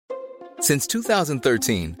Since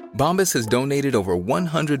 2013, Bombas has donated over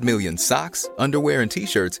 100 million socks, underwear, and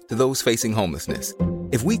T-shirts to those facing homelessness.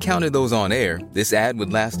 If we counted those on air, this ad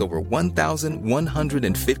would last over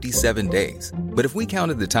 1,157 days. But if we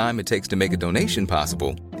counted the time it takes to make a donation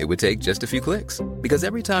possible, it would take just a few clicks. Because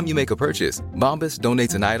every time you make a purchase, Bombas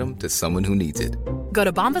donates an item to someone who needs it. Go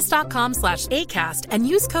to bombas.com/ACAST and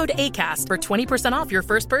use code ACAST for 20% off your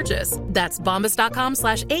first purchase. That's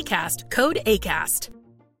bombas.com/ACAST, code ACAST.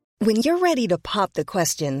 When you're ready to pop the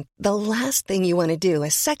question, the last thing you want to do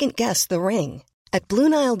is second-guess the ring. At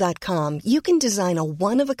BlueNile.com, you can design a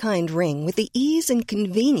one-of-a-kind ring with the ease and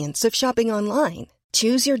convenience of shopping online.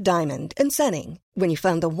 Choose your diamond and setting. When you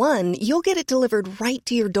find the one, you'll get it delivered right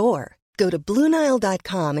to your door. Go to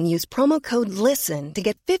BlueNile.com and use promo code LISTEN to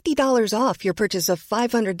get $50 off your purchase of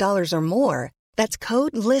 $500 or more. That's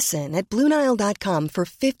code LISTEN at BlueNile.com for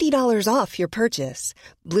 $50 off your purchase.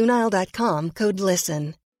 BlueNile.com, code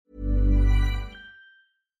LISTEN.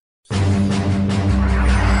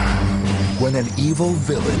 When an evil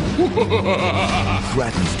villain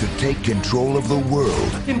threatens to take control of the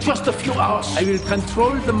world. In just a few hours, I will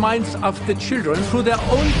control the minds of the children through their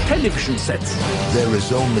own television sets. There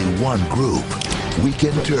is only one group we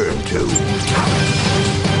can turn to.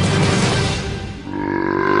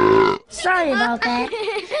 Sorry about that.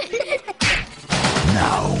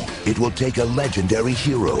 Now, it will take a legendary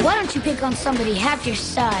hero. Why don't you pick on somebody half your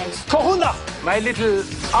size? Kahuna, my little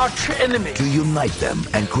arch enemy. To unite them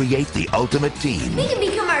and create the ultimate team. We can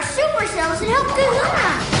become our super selves and help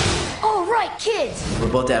Kahuna. All right, kids. We're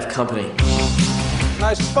about to have company.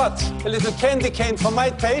 Nice spot. A little candy cane for my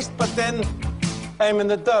taste, but then I'm an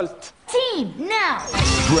adult. Team, now.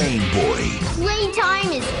 Brain Boy.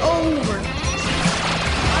 Playtime is over.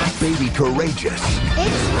 Baby Courageous.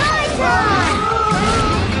 It's my time!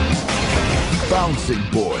 Bouncing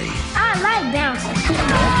Boy. I like bouncing.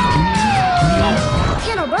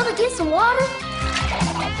 Can our brother get some water?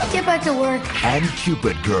 Get back to work. And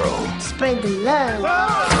Cupid Girl. Spread the love.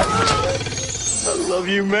 I love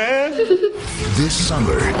you, man. This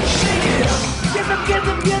summer. Get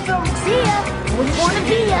them. See ya. Wouldn't want to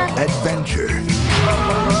be ya. Adventure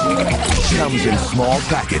comes in small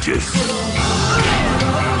packages.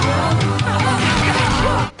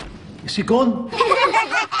 Is he gone?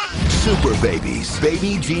 Superbabies,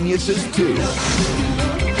 Baby Geniuses 2.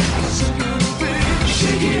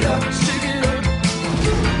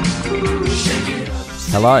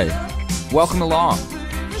 Hello, welcome along,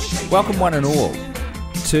 welcome one and all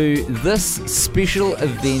to this special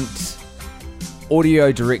event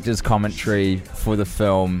audio director's commentary for the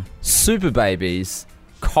film Superbabies,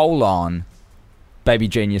 Baby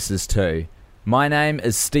Geniuses 2. My name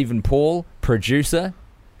is Stephen Paul, producer,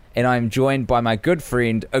 and I am joined by my good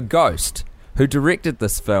friend, a ghost, who directed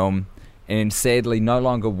this film and sadly no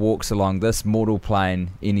longer walks along this mortal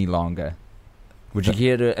plane any longer. Would you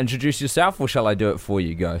care to introduce yourself, or shall I do it for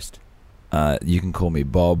you, Ghost? You can call me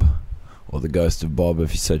Bob, or the Ghost of Bob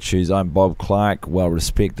if you so choose. I'm Bob Clark,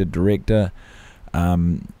 well-respected director.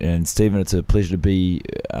 And Stephen, it's a pleasure to be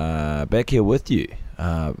back here with you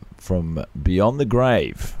from beyond the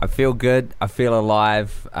grave. I feel good. I feel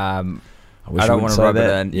alive. I don't want to rub it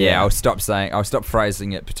in. Yeah, I'll stop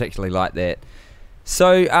phrasing it particularly like that.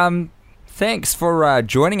 So, thanks for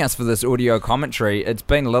joining us for this audio commentary. It's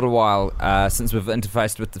been a little while since we've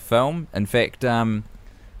interfaced with the film. In fact,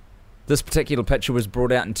 this particular picture was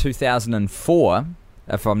brought out in 2004,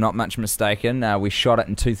 if I'm not much mistaken. We shot it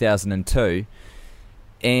in 2002.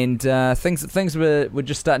 And things were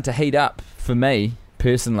just starting to heat up for me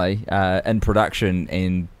personally in production,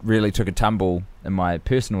 and really took a tumble in my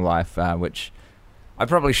personal life, which I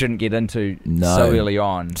probably shouldn't get into so early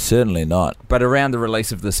on. Certainly not. But around the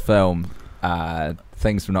release of this film,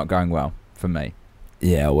 things were not going well for me.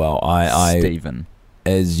 Yeah, well, Stephen,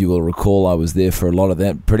 as you will recall, I was there for a lot of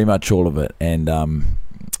that, pretty much all of it, and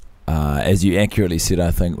as you accurately said, I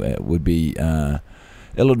think it would be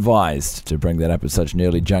ill-advised to bring that up at such an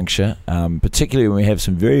early juncture, particularly when we have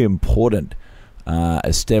some very important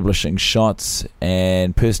establishing shots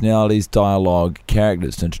and personalities, dialogue,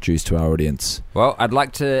 characters to introduce to our audience. Well, I'd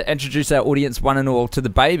like to introduce our audience one and all to the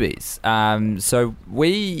Babies. So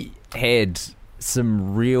we had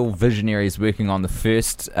some real visionaries working on the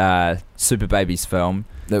first Superbabies film.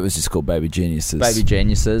 That was just called Baby Geniuses. Baby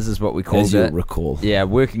Geniuses is what we called it. As you'll recall. Yeah,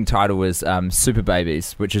 working title was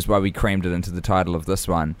Superbabies, which is why we crammed it into the title of this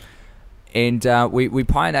one. And we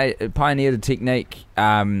pioneered a technique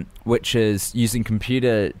which is using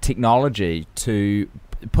computer technology to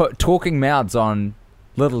put talking mouths on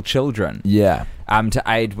little children. Yeah. To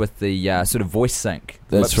aid with the sort of voice sync,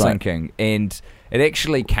 That's lip right. syncing. And it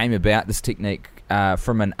actually came about, this technique,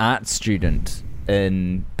 from an art student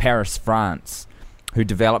in Paris, France, who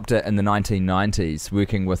developed it in the 1990s,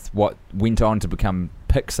 working with what went on to become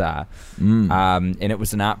Pixar. And it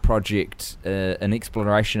was an art project, an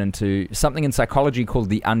exploration into something in psychology called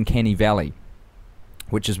the uncanny valley,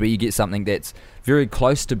 which is where you get something that's very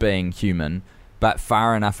close to being human, but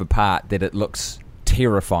far enough apart that it looks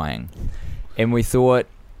terrifying. And we thought,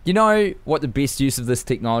 you know what the best use of this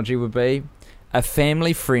technology would be? A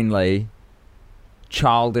family-friendly,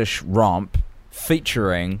 childish romp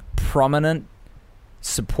featuring prominent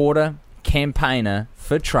supporter, campaigner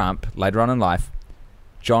for Trump later on in life,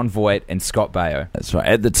 Jon Voight and Scott Baio. That's right.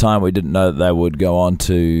 At the time, we didn't know that they would go on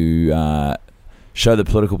to show the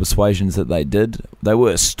political persuasions that they did. They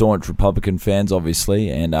were staunch Republican fans, obviously,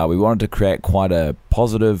 and we wanted to create quite a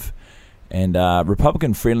positive and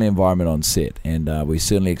Republican-friendly environment on set, and we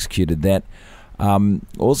certainly executed that.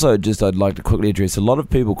 Also, I'd like to quickly address, a lot of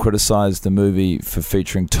people criticised the movie for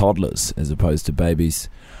featuring toddlers as opposed to babies.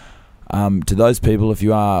 To those people, if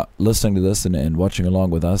you are listening to this and watching along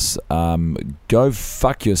with us, go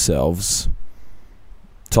fuck yourselves.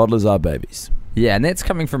 Toddlers are babies. Yeah, and that's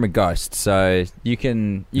coming from a ghost, so you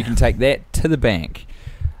can take that to the bank.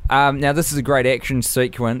 Now, this is a great action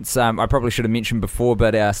sequence. I probably should have mentioned before,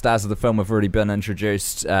 but our stars of the film have already been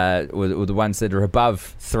introduced, or the ones that are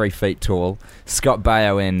above 3 feet tall, Scott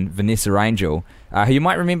Baio and Vanessa Angel, who you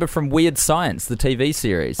might remember from Weird Science, the TV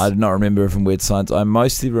series. I did not remember her from Weird Science. I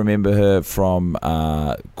mostly remember her from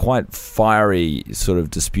quite fiery sort of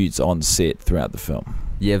disputes on set throughout the film.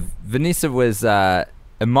 Yeah, Vanessa was,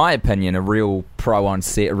 in my opinion, a real pro on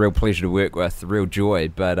set, a real pleasure to work with, a real joy.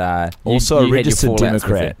 But also a registered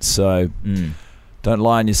Democrat, so don't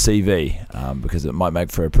lie on your CV, because it might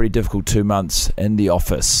make for a pretty difficult 2 months in the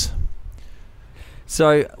office.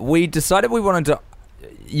 So we decided we wanted to.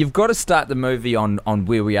 You've got to start the movie on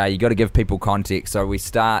where we are. You've got to give people context. So we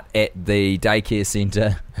start at the daycare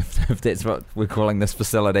centre, if that's what we're calling this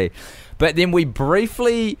facility. But then we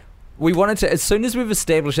wanted to, as soon as we've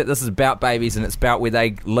established that this is about babies and it's about where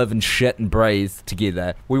they live and shit and breathe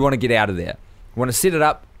together, we want to get out of there. We want to set it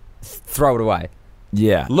up, throw it away.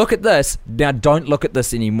 Yeah. Look at this. Now don't look at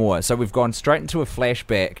this anymore. So we've gone straight into a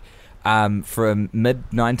flashback from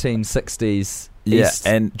mid-1960s East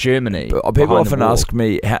and Germany. People often ask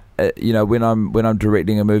me, when I'm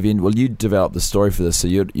directing a movie, and well, you develop the story for this, so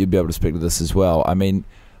you'd be able to speak to this as well. I mean,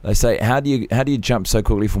 they say, how do you jump so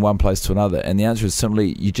quickly from one place to another? And the answer is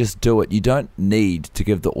simply, you just do it. You don't need to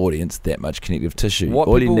give the audience that much connective tissue.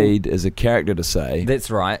 All you need is a character to say, that's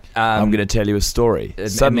right. I'm going to tell you a story.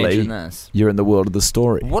 Suddenly, you're in the world of the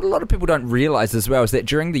story. What a lot of people don't realise as well is that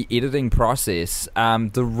during the editing process,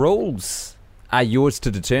 the rules are yours to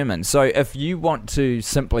determine. So if you want to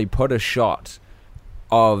simply put a shot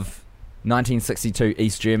of 1962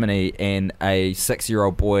 East Germany and a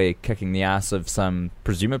 6-year-old boy kicking the ass of some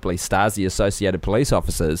presumably Stasi-associated police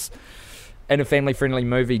officers in a family-friendly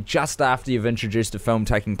movie just after you've introduced a film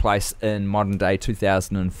taking place in modern-day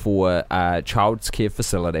 2004 child's care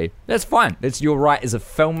facility, that's fine. It's your right as a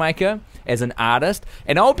filmmaker, as an artist,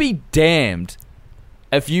 and I'll be damned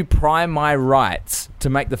if you pry my rights to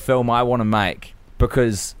make the film I want to make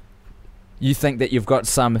because you think that you've got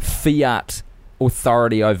some fiat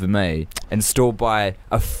authority over me installed by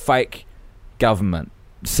a fake government.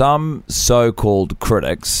 Some so-called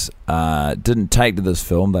critics didn't take to this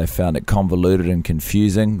film. They found it convoluted and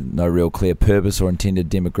confusing, no real clear purpose or intended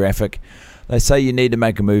demographic. They say you need to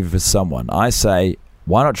make a movie for someone. I say,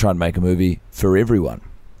 why not try and make a movie for everyone?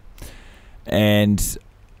 And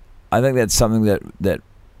I think that's something that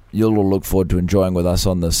you'll all look forward to enjoying with us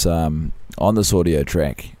on this audio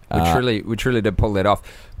track. We truly did pull that off.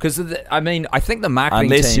 Because, I think the marketing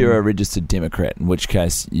unless team... you're a registered Democrat, in which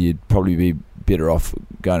case you'd probably be better off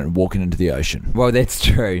going and walking into the ocean. Well, that's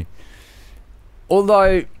true.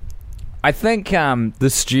 Although, I think the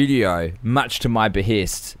studio, much to my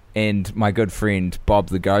behest, and my good friend Bob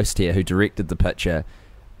the Ghost here, who directed the picture,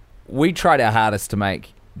 we tried our hardest to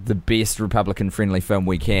make the best Republican-friendly film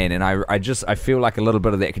we can, and I feel like a little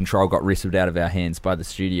bit of that control got wrestled out of our hands by the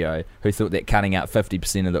studio, who thought that cutting out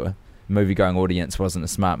 50% of the movie-going audience wasn't a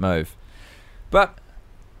smart move. But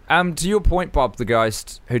to your point, Bob the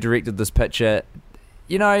Ghost, who directed this picture,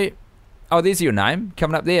 there's your name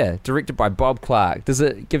coming up there, directed by Bob Clark. Does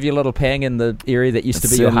it give you a little pang in the area that used to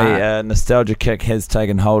be your heart? Certainly, a nostalgia kick has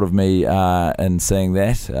taken hold of me in seeing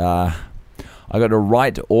that. I got to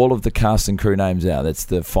write all of the cast and crew names out. That's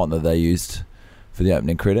the font that they used for the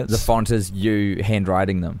opening credits. The font is you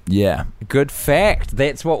handwriting them. Yeah. Good fact.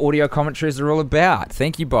 That's what audio commentaries are all about.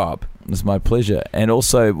 Thank you, Bob. It's my pleasure. And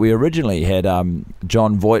also, we originally had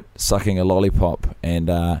Jon Voight sucking a lollipop, and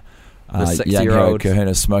The 60-year-old. Young Harold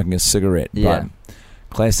Kahuna smoking a cigarette. Yeah. But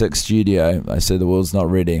classic studio. I say the world's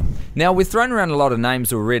not ready. Now, we've thrown around a lot of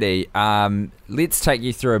names already. Let's take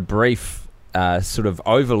you through a brief sort of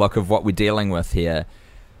overlook of what we're dealing with here.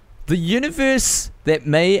 The universe that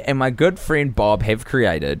me and my good friend Bob have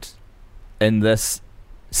created in this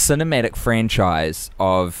cinematic franchise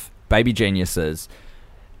of Baby Geniuses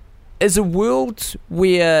is a world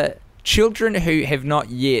where children who have not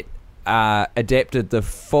yet adapted the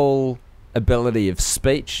full ability of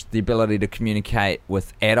speech, the ability to communicate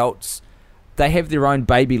with adults, they have their own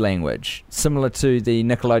baby language, similar to the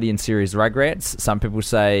Nickelodeon series Rugrats. Some people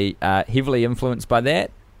say heavily influenced by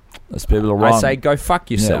that. Those people are wrong. I say go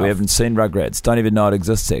fuck yourself. Yeah, we haven't seen Rugrats. Don't even know it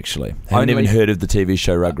exists, actually. Haven't even heard of the TV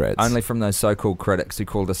show Rugrats. Only from those so-called critics who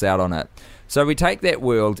called us out on it. So we take that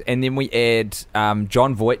world and then we add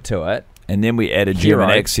John Voight to it. And then we add a German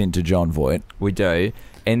accent to John Voight. We do.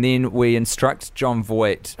 And then we instruct John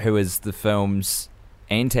Voight, who is the film's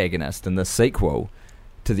antagonist in the sequel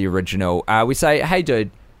to the original. We say, hey,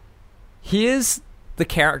 dude, here's the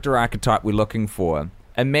character archetype we're looking for.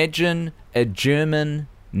 Imagine a German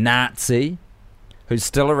Nazi who's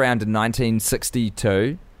still around in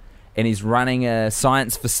 1962, and he's running a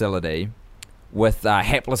science facility with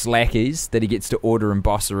hapless lackeys that he gets to order and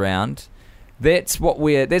boss around. That's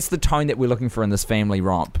the tone that we're looking for in this family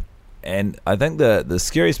romp. And I think the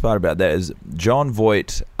scariest part about that is John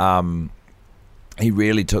Voight, he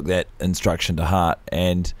really took that instruction to heart,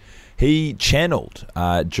 and he channeled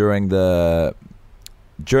during the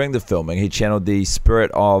filming, he channeled the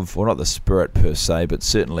spirit of, well, not the spirit per se, but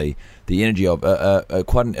certainly the energy of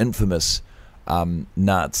quite an infamous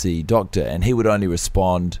Nazi doctor, and he would only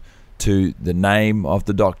respond to the name of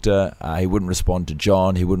the doctor. He wouldn't respond to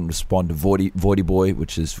John. He wouldn't respond to Voidy Boy,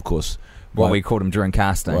 which is, of course, what we called him during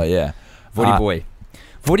casting. Well, yeah. Voidy Boy.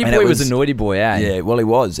 Voidy Boy was a naughty boy, eh? Yeah, well, he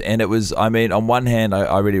was. And it was, I mean, on one hand,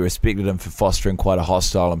 I really respected him for fostering quite a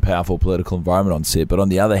hostile and powerful political environment on set. But on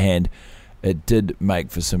the other hand, it did make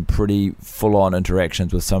for some pretty full-on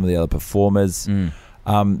interactions with some of the other performers.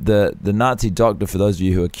 The Nazi doctor, for those of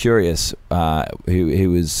you who are curious, who he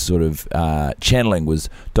was sort of channeling, was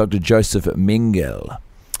Dr. Joseph Mengele.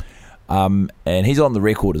 And he's on the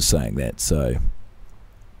record as saying that, so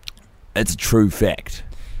it's a true fact.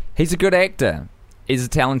 He's a good actor. He's a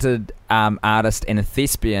talented artist and a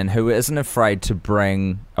thespian who isn't afraid to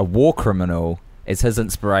bring a war criminal as his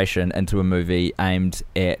inspiration into a movie aimed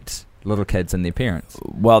at little kids and their parents.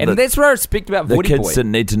 Well, and that's what I respect about Voidy Boy. The kids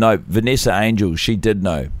didn't need to know. Vanessa Angel, she did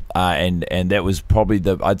know, and that was probably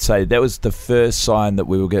I'd say that was the first sign that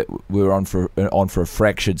we were on for a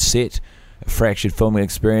fractured set, a fractured filming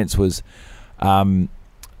experience. Was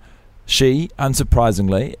she,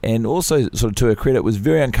 unsurprisingly, and also sort of to her credit, was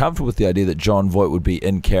very uncomfortable with the idea that John Voight would be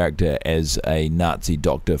in character as a Nazi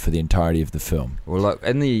doctor for the entirety of the film. Well, look,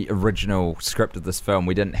 in the original script of this film,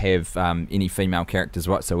 we didn't have any female characters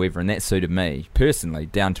whatsoever, and that suited me, personally,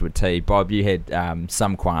 down to a T. Bob, you had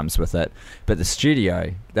some qualms with it, but the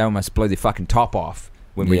studio, they almost blew their fucking top off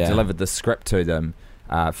when we delivered the script to them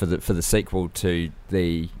for the sequel to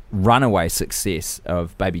the runaway success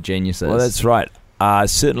of Baby Geniuses. Well, that's right.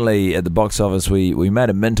 Certainly at the box office, we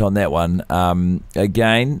made a mint on that one.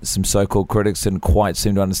 Again, some so-called critics didn't quite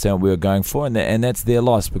seem to understand what we were going for, and that's their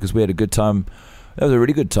loss, because we had a good time. That was a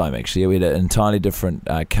really good time, actually. We had an entirely different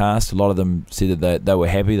cast. A lot of them said that they were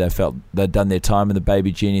happy. They felt they'd done their time in the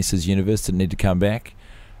Baby Geniuses universe, didn't need to come back.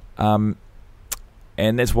 And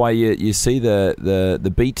that's why you see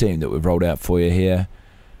the B team that we've rolled out for you here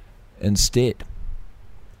instead.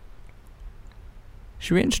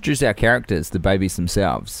 Should we introduce our characters, the babies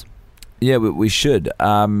themselves? Yeah, we should.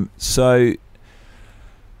 So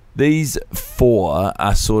these four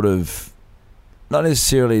are sort of not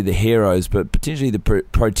necessarily the heroes, but potentially the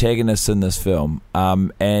protagonists in this film.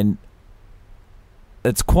 And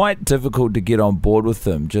it's quite difficult to get on board with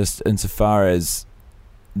them, just insofar as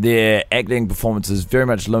their acting performance is very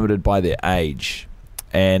much limited by their age.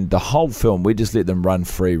 And the whole film, we just let them run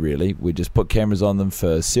free, really. We just put cameras on them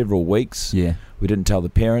for several weeks. Yeah. We didn't tell the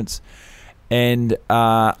parents. And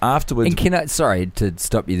afterwards... And sorry to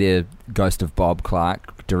stop you there, Ghost of Bob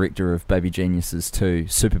Clark, director of Baby Geniuses 2,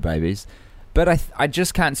 Superbabies. But I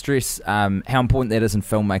just can't stress how important that is in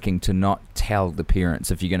filmmaking to not tell the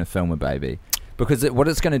parents if you're going to film a baby. Because what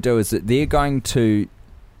it's going to do is that they're going to,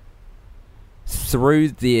 through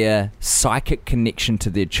their psychic connection to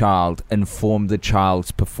their child, inform the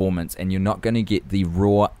child's performance, and you're not going to get the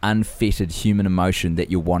raw, unfettered human emotion that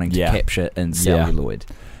you're wanting to capture in celluloid.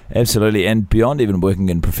 Absolutely, and beyond even working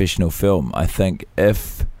in professional film, I think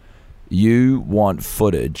if you want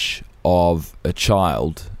footage of a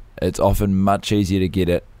child, it's often much easier to get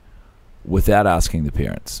it without asking the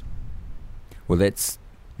parents. Well, that's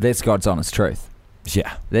God's honest truth.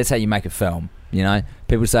 Yeah. That's how you make a film, you know?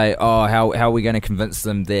 People say, oh, how are we going to convince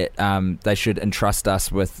them that they should entrust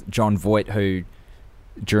us with Jon Voight, who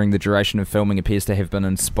during the duration of filming appears to have been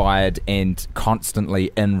inspired and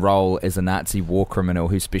constantly in role as a Nazi war criminal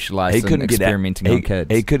who specialised in experimenting on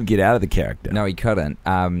kids. He couldn't get out of the character. No, he couldn't.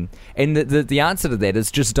 And the answer to that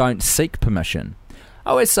is just don't seek permission. I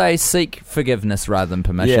always say seek forgiveness rather than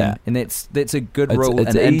permission. Yeah. And that's a good rule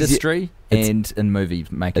in industry and in movie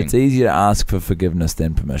making. It's easier to ask for forgiveness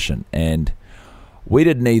than permission, and we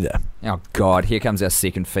did neither. Oh, God, here comes our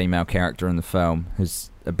second female character in the film who's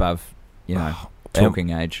above, talking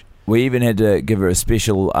age. We even had to give her a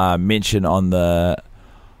special mention on the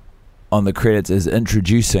credits as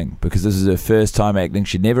introducing, because this is her first time acting.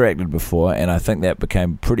 She'd never acted before, and I think that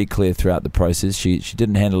became pretty clear throughout the process. She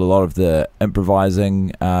didn't handle a lot of the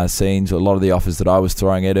improvising scenes, or a lot of the offers that I was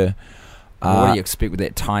throwing at her. What do you expect with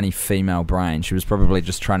that tiny female brain? She was probably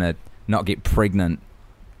just trying to not get pregnant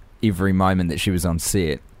every moment that she was on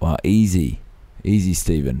set. Well, easy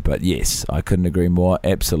Stephen, but yes, I couldn't agree more.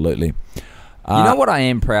 Absolutely. You know what I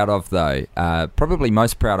am proud of, though, probably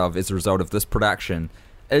most proud of as a result of this production,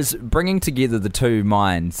 is bringing together the two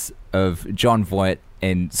minds of Jon Voight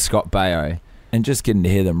and Scott Baio. And just getting to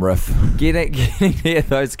hear them riff. Getting to hear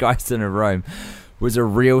those guys in a room was a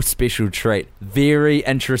real special treat. Very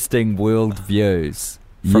interesting world views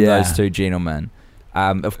from those two gentlemen.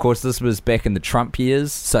 Of course, this was back in the Trump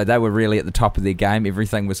years, so they were really at the top of their game.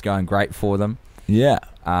 Everything was going great for them. Yeah.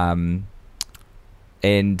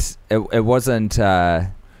 And it wasn't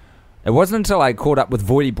until I caught up with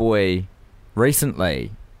Voighty Boy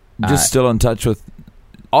recently. Just still in touch with?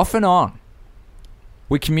 Off and on.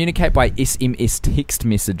 We communicate by SMS text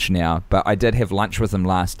message now, but I did have lunch with him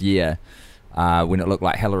last year when it looked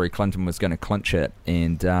like Hillary Clinton was going to clinch it.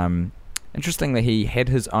 And interestingly, he had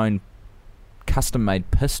his own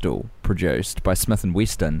custom-made pistol produced by Smith &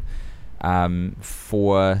 Wesson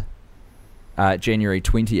for January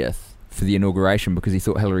 20th for the inauguration, because he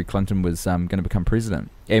thought Hillary Clinton was going to become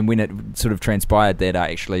president. And when it sort of transpired that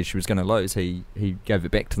actually she was going to lose, he gave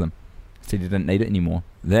it back to them. Said he didn't need it anymore.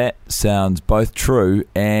 That sounds both true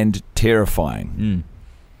and terrifying.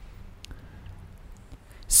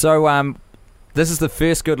 So this is the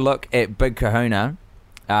first good look at Big Kahuna,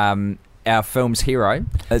 our film's hero.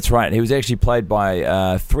 That's right. He was actually played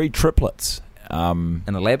by three triplets. In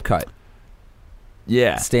a lab coat.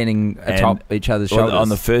 Yeah. Standing atop each other's shoulders. On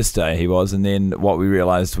the first day he was, and then what we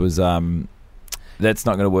realised was that's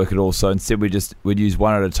not going to work at all. So instead we'd use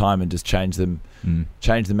one at a time and just change them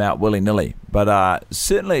out willy-nilly. But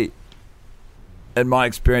certainly, in my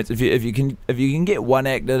experience, if you can get one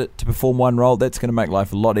actor to perform one role, that's going to make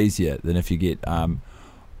life a lot easier than if you get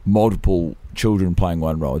multiple children playing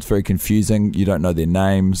one role. It's very confusing. You don't know their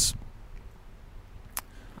names.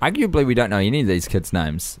 Arguably, we don't know any of these kids'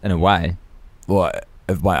 names, in a way. Well,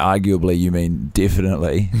 if by arguably you mean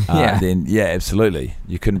definitely, then yeah, absolutely.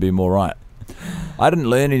 You couldn't be more right. I didn't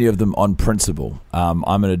learn any of them on principle.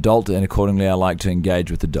 I'm an adult, and accordingly I like to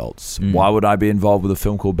engage with adults. Why would I be involved with a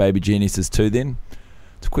film called Baby Geniuses 2 then?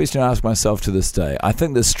 It's a question I ask myself to this day. I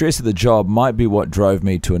think the stress of the job might be what drove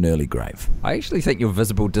me to an early grave. I actually think your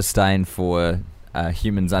visible disdain for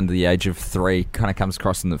humans under the age of 3 kind of comes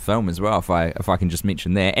across in the film as well, if I can just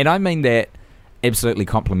mention that. And I mean that absolutely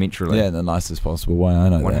complimentarily. Yeah, in the nicest possible way. I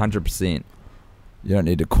know 100%. You don't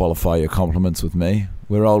need to qualify your compliments with me.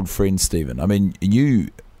 We're old friends, Stephen. I mean, you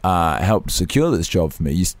helped secure this job for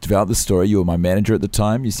me. You developed the story. You were my manager at the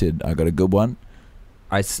time. You said, I got a good one.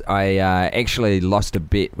 I actually lost a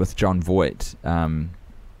bet with Jon Voight.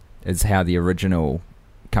 Is how the original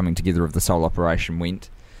coming together of the Soul operation went.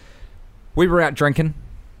 We were out drinking.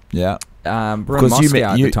 Yeah. We're in Moscow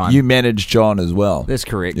at the time. You managed John as well. That's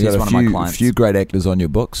correct. He's one of my clients. A few great actors on your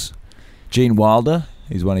books. Gene Wilder,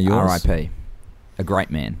 he's one of yours. R.I.P. A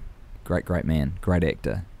great man. Great man. Great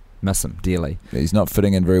actor. Miss him dearly. He's not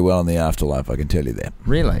fitting in very well in the afterlife, I can tell you that.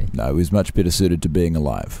 Really? No, he's much better suited to being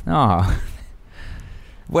alive. Oh.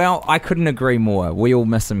 Well, I couldn't agree more. We all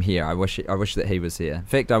miss him here. I wish that he was here. In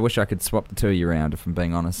fact, I wish I could swap the two of you around, if I'm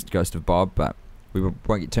being honest, Ghost of Bob, but we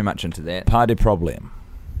won't get too much into that. Party problem.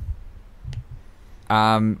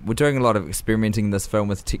 We're doing a lot of experimenting in this film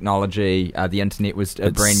with technology. The internet was a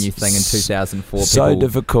brand new thing in 2004. So people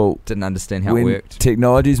difficult. Didn't understand how it worked.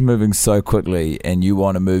 Technology's moving so quickly, and you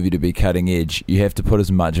want a movie to be cutting edge, you have to put as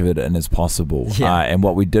much of it in as possible. Yeah. And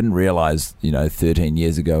what we didn't realize, 13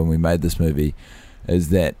 years ago when we made this movie,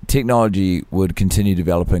 is that technology would continue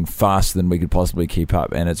developing faster than we could possibly keep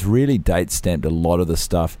up, and it's really date stamped a lot of the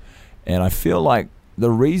stuff. And I feel like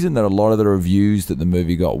the reason that a lot of the reviews that the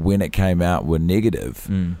movie got when it came out were negative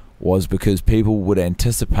was because people would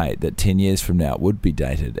anticipate that 10 years from now it would be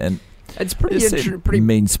dated. And it's pretty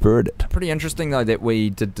mean-spirited. Pretty interesting, though, that we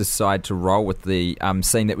did decide to roll with the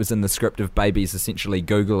scene that was in the script of babies essentially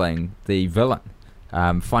Googling the villain,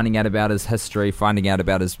 finding out about his history, finding out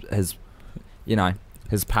about his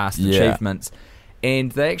past achievements.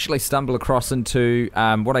 And they actually stumble across into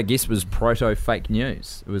what I guess was proto-fake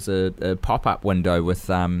news. It was a pop-up window with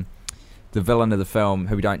the villain of the film,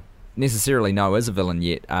 who we don't necessarily know is a villain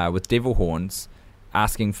yet, with devil horns,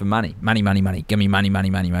 asking for money. Money, money, money. Give me money, money,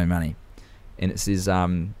 money, money, money. And it says,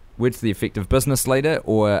 words to the effect of business leader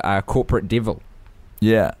or corporate devil.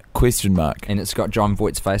 Yeah, question mark. And it's got John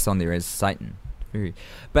Voight's face on there as Satan.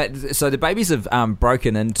 But so the babies have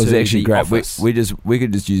broken into the actually great. office. We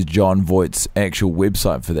could just use John Voight's actual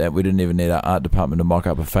website for that. We didn't even need our art department to mock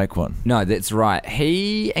up a fake one. No, that's right.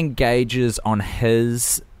 He engages on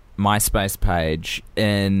his MySpace page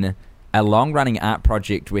in a long-running art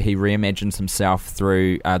project where he reimagines himself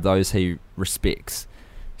through those he respects.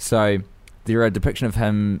 So there are a depiction of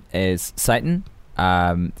him as Satan.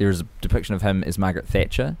 There is a depiction of him as Margaret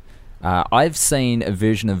Thatcher. I've seen a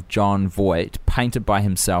version of John Voight painted by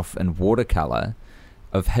himself in watercolour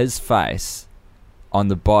of his face on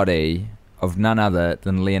the body of none other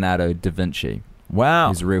than Leonardo da Vinci. Wow.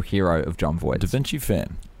 He's a real hero of John Voight. Da Vinci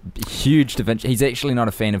fan. Huge Da Vinci. He's actually not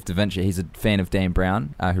a fan of Da Vinci. He's a fan of Dan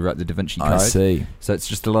Brown, who wrote the Da Vinci Code. I see. So it's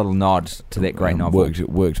just a little nod to that great novel.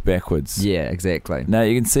 Worked backwards. Yeah, exactly. Now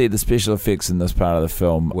you can see the special effects in this part of the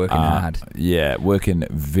film working hard. Yeah, working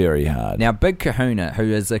very hard. Now, Big Kahuna,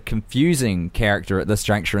 who is a confusing character at this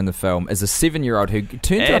juncture in the film, is a 7-year-old who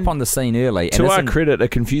turns up on the scene early. To our credit, a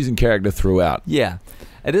confusing character throughout. Yeah,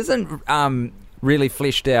 it isn't really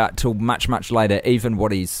fleshed out till much, much later, even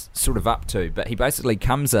what he's sort of up to. But he basically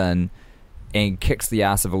comes in and kicks the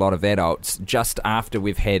ass of a lot of adults just after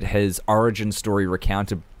we've had his origin story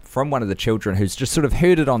recounted from one of the children who's just sort of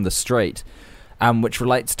heard it on the street, which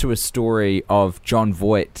relates to a story of John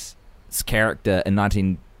Voight's character in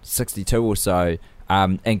 1962 or so,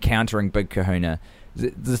 encountering Big Kahuna.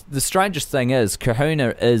 The strangest thing is,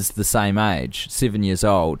 Kahuna is the same age, 7 years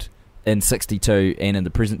old, in 62 and in the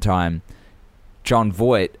present time. John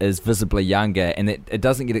Voight is visibly younger, and it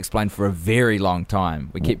doesn't get explained for a very long time.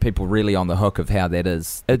 We keep people really on the hook of how that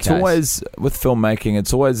is. It's always, with filmmaking,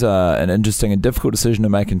 it's always an interesting and difficult decision to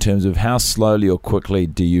make in terms of how slowly or quickly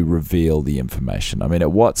do you reveal the information. I mean,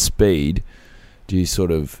 at what speed do you sort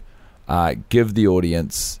of give the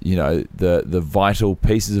audience, the vital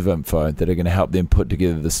pieces of info that are going to help them put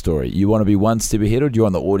together the story? You want to be one step ahead, or do you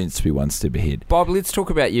want the audience to be one step ahead? Bob, let's talk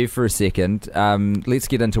about you for a second. Let's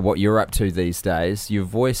get into what you're up to these days. Your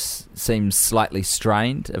voice seems slightly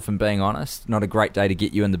strained, if I'm being honest. Not a great day to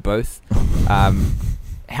get you in the booth.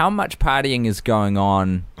 How much partying is going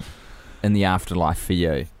on in the afterlife for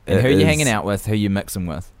you? And who are you hanging out with? Who are you mixing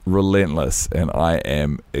with? Relentless, and I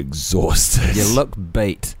am exhausted. You look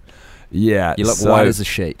beat. Yeah. You look white as a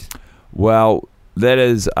sheet. Well, that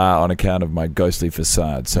is on account of my ghostly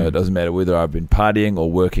facade. So it doesn't matter whether I've been partying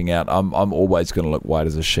or working out. I'm always going to look white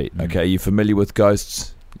as a sheet. Okay, you familiar with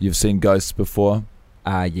ghosts? You've seen ghosts before?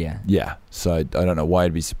 Yeah. Yeah. So I don't know why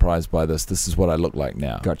you'd be surprised by this. This is what I look like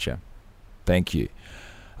now. Gotcha. Thank you.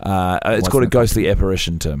 It's called a ghostly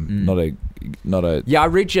apparition, Tim. Not a. Yeah, I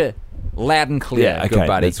read you loud and clear. Yeah, okay, good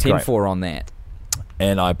buddy. that's 10-4 on that.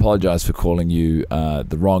 And I apologise for calling you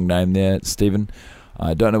the wrong name there, Stephen.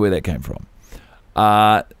 I don't know where that came from.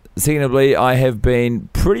 Secondly, I have been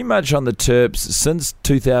pretty much on the terps since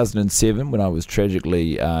 2007, when I was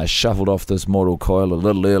tragically shuffled off this mortal coil a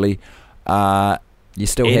little early. You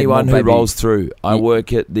still anyone who rolls through. I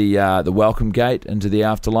work at the welcome gate into the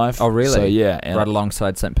afterlife. Oh, really? So yeah, and right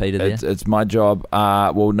alongside St. Peter there. It's my job.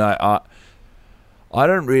 Well, no, I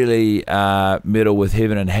don't really meddle with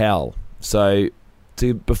heaven and hell. So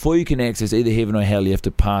before you can access either heaven or hell, you have to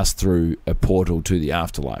pass through a portal to the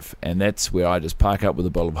afterlife, and that's where I just park up with a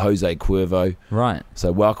bottle of Jose Cuervo. Right.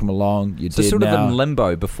 So welcome along. You're so dead sort now. of in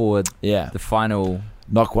limbo before the final.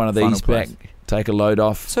 Knock one of these back. Take a load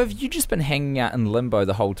off. So have you just been hanging out in limbo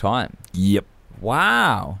the whole time? Yep.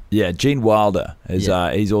 Wow. Yeah, Gene Wilder has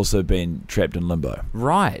he's also been trapped in limbo.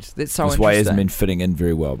 Right. That's so interesting. That's why he hasn't been fitting in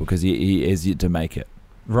very well, because he has yet to make it.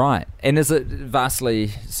 Right. And is it vastly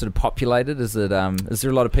sort of populated? Is it? Is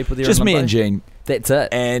there a lot of people there? Just in limbo? me and Gene. That's it.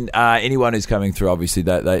 And anyone who's coming through, obviously,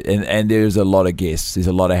 and there's a lot of guests. There's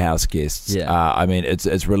a lot of house guests. Yeah. I mean,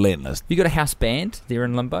 it's relentless. You got a house band there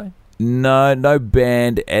in limbo? No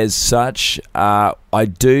band as such. I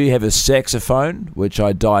do have a saxophone, which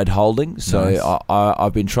I died holding. So nice.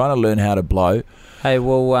 I've been trying to learn how to blow. Hey,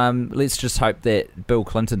 well, let's just hope that Bill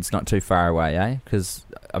Clinton's not too far away, eh? Because,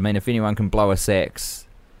 I mean, if anyone can blow a sax,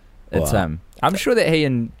 it's him. I'm sure that he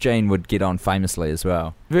and Gene would get on famously as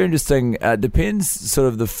well. Very interesting. Depends sort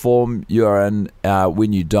of the form you're in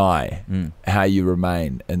when you die, how you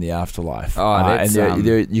remain in the afterlife. Oh, that's,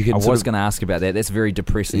 you can I was going to ask about that. That's very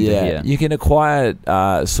depressing to hear. You can acquire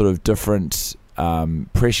sort of different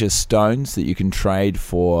precious stones that you can trade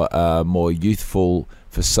for a more youthful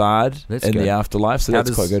facade the afterlife. So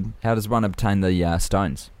that's quite good. How does one obtain the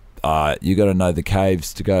stones? You got to know the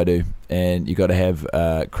caves to go to, and you got to have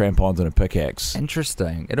crampons and a pickaxe.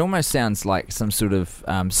 Interesting. It almost sounds like some sort of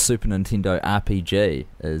Super Nintendo RPG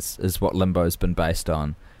is what Limbo's been based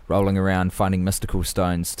on. Rolling around, finding mystical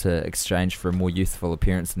stones to exchange for a more youthful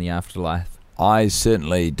appearance in the afterlife. I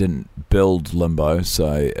certainly didn't build Limbo,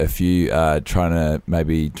 so if you are trying to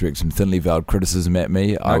maybe direct some thinly veiled criticism at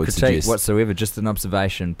me, I would suggest... whatsoever, just an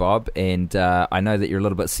observation, Bob. And I know that you're a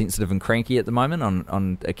little bit sensitive and cranky at the moment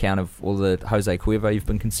on account of all the Jose Cuervo you've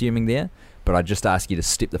been consuming there, but I just ask you to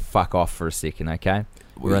step the fuck off for a second, okay?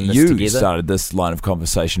 We're in this together. You started this line of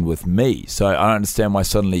conversation with me, so I don't understand why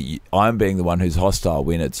suddenly I'm being the one who's hostile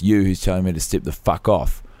when it's you who's telling me to step the fuck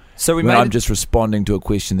off. So I'm just responding to a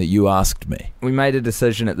question that you asked me. We made a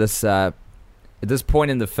decision at this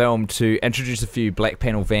point in the film to introduce a few black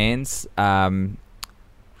panel vans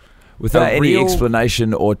without any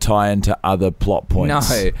explanation or tie into other plot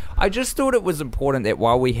points. No, I just thought it was important that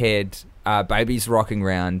while we had babies rocking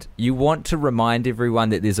around, you want to remind everyone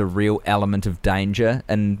that there's a real element of danger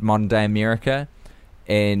in modern day America,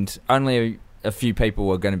 and only a few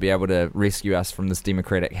people are going to be able to rescue us from this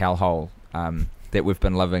democratic hellhole that we've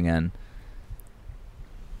been living in.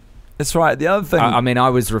 That's right. The other thing... I mean, I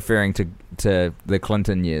was referring to the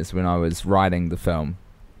Clinton years when I was writing the film.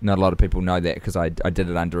 Not a lot of people know that because I did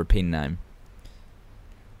it under a pen name.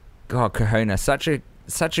 God, Kahuna, such a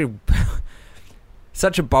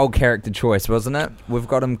bold character choice, wasn't it? We've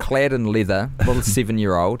got him clad in leather, little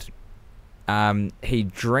 7-year-old. He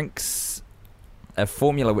drinks a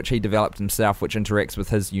formula which he developed himself, which interacts with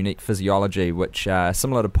his unique physiology, which,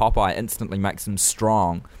 similar to Popeye, instantly makes him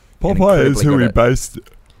strong. Popeye is who he based...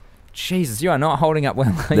 Jesus, you are not holding up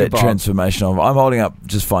well, that transformation of... I'm holding up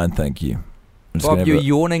just fine, thank you. Bob, you're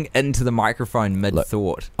yawning into the microphone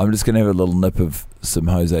mid-thought. I'm just going to have a little nip of some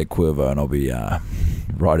Jose Cuervo and I'll be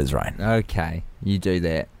right as rain. Okay, you do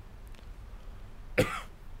that.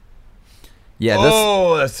 Yeah.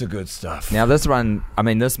 That's the good stuff. Now this one, I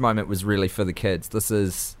mean, this moment was really for the kids. This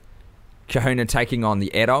is Kahuna taking on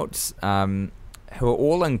the adults, who are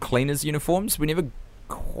all in cleaners' uniforms. We never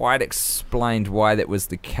quite explained why that was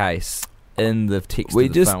the case in the text we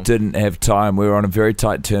of the film. We just didn't have time. We were on a very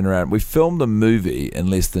tight turnaround. We filmed the movie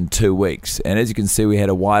in less than 2 weeks, and as you can see, we had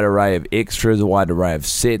a wide array of extras, a wide array of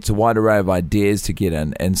sets, a wide array of ideas to get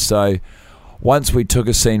in, and so once we took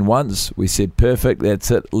a scene once, we said, perfect,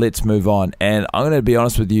 that's it, let's move on. And I'm going to be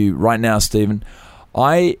honest with you right now, Stephen,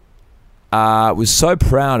 I was so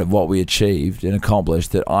proud of what we achieved and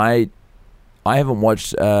accomplished that I haven't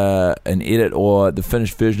watched an edit or the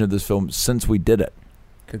finished version of this film since we did it.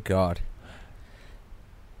 Good God.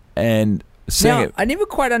 And seeing it... I never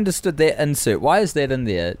quite understood that insert. Why is that in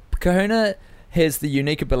there? Kahuna has the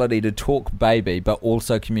unique ability to talk baby but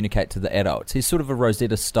also communicate to the adults. He's sort of a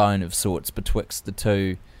Rosetta Stone of sorts betwixt the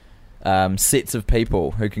two sets of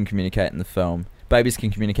people who can communicate in the film. Babies can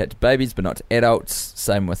communicate to babies but not to adults.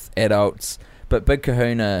 Same with adults. But Big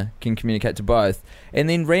Kahuna can communicate to both. And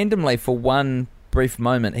then randomly, for one brief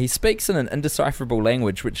moment, he speaks in an indecipherable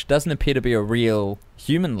language which doesn't appear to be a real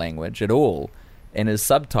human language at all and is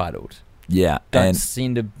subtitled. Yeah. Don't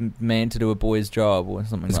send a man to do a boy's job or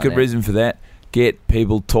something like that. There's good reason for that. Get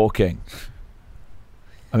people talking.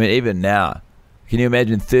 I mean, even now, can you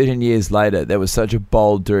imagine 13 years later, that was such a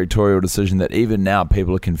bold directorial decision that even now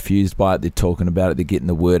people are confused by it, they're talking about it, they're getting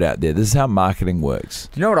the word out there. This is how marketing works.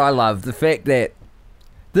 Do you know what I love? The fact that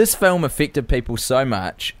this film affected people so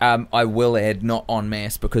much, I will add, not en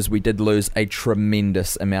masse, because we did lose a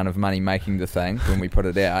tremendous amount of money making the thing when we put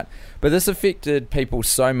it out. But this affected people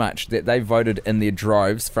so much that they voted in their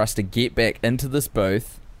droves for us to get back into this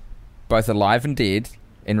booth, both alive and dead,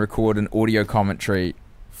 and record an audio commentary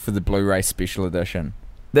for the Blu-ray special edition.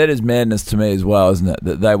 That is madness to me as well, isn't it?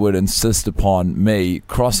 That they would insist upon me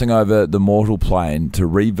crossing over the mortal plane to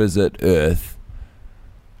revisit Earth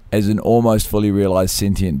as an almost fully realized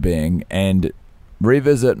sentient being and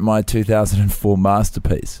revisit my 2004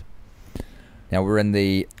 masterpiece. Now we're in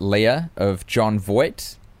the lair of John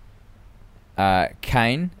Voight.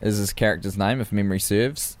 Kane is his character's name, if memory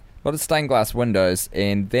serves. A lot of stained glass windows,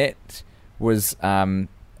 and that was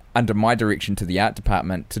under my direction to the art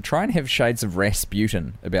department to try and have shades of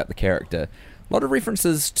Rasputin about the character. A lot of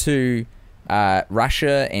references to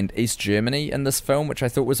Russia and East Germany in this film, which I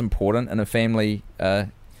thought was important in a family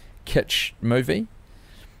kitsch movie,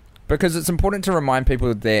 because it's important to remind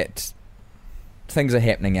people that things are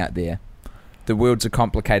happening out there. The world's a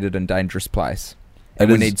complicated and dangerous place,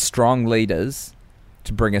 and we need strong leaders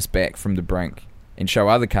to bring us back from the brink and show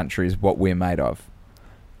other countries what we're made of.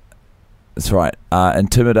 That's right.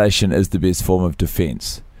 Intimidation is the best form of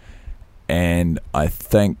defense, and I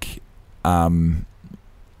think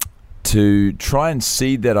to try and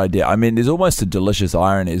seed that idea, I mean, there's almost a delicious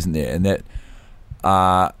irony, isn't there, in that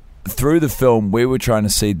through the film we were trying to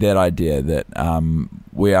seed that idea that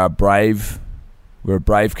we are brave, we're a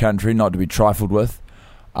brave country, not to be trifled with,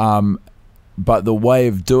 but the way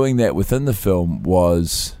of doing that within the film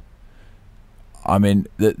was, I mean,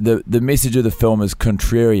 the message of the film is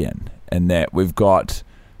contrarian, in that we've got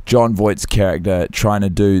John Voight's character trying to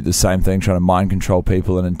do the same thing, trying to mind control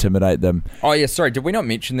people and intimidate them. Oh yeah, sorry, did we not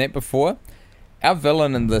mention that before? Our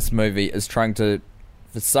villain in this movie is trying to,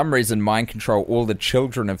 for some reason, mind control all the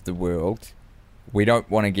children of the world. We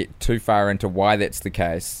don't want to get too far into why that's the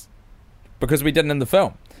case, because we didn't in the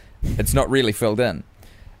film. It's not really filled in.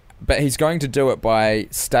 But he's going to do it by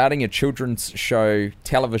starting a children's show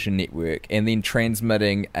television network and then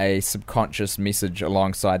transmitting a subconscious message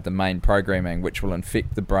alongside the main programming, which will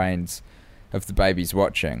infect the brains of the babies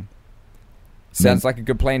watching. Sounds like a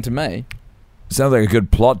good plan to me. Sounds like a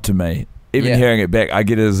good plot to me. Even hearing it back, I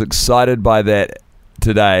get as excited by that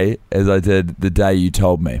today as I did the day you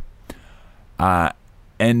told me. And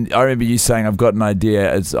I remember you saying, I've got an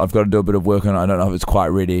idea, I've got to do a bit of work on it, I don't know if it's quite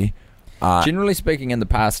ready. Generally speaking, in the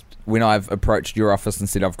past, when I've approached your office and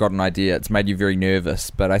said I've got an idea, it's made you very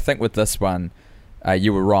nervous. But I think with this one,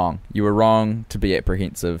 you were wrong. You were wrong to be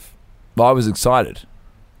apprehensive. Well, I was excited.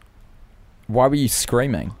 Why were you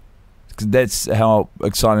screaming? Because that's how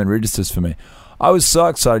excitement registers for me. I was so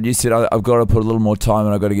excited. You said, I've got to put a little more time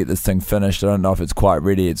and I've got to get this thing finished. I don't know if it's quite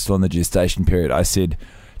ready. It's still in the gestation period. I said,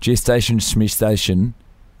 gestation, schmestation.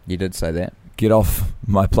 You did say that. Get off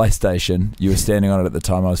my PlayStation. You were standing on it at the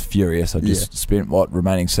time. I was furious. I just spent what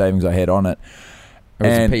remaining savings I had on it. It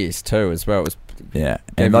was a PS2 as well. It was,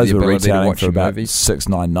 and those were retailing for about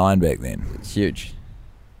 $699 back then. It's huge.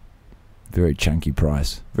 Very chunky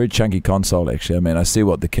price. Very chunky console, actually. I mean, I see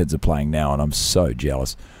what the kids are playing now, and I'm so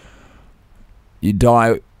jealous. You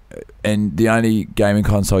die, and the only gaming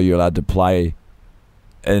console you're allowed to play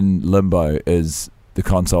in limbo is the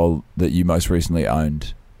console that you most recently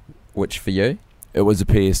owned. Which for you? It was a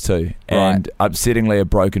PS2, and upsettingly a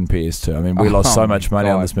broken PS2. I mean, we lost so much money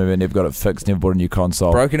on this movie and never got it fixed, never bought a new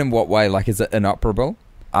console. Broken in what way? Like, is it inoperable?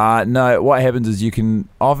 No, what happens is you can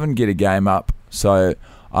often get a game up. So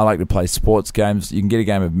I like to play sports games. You can get a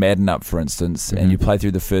game of Madden up, for instance, and you play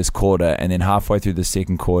through the first quarter, and then halfway through the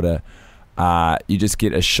second quarter, you just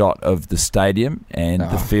get a shot of the stadium, and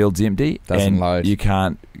the field's empty. Doesn't load. You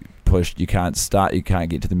can't push, you can't start, you can't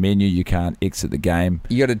get to the menu, you can't exit the game.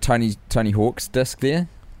 You got a Tony Hawk's disc there?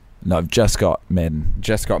 No, I've just got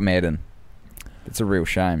Madden. It's a real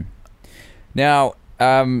shame. Now,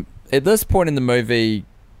 at this point in the movie,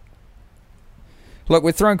 look,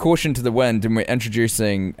 we're throwing caution to the wind and we're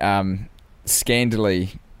introducing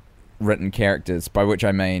scandally written characters, by which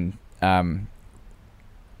I mean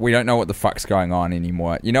we don't know what the fuck's going on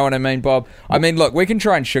anymore. You know what I mean, Bob? I mean, look, we can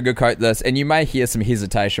try and sugarcoat this, and you may hear some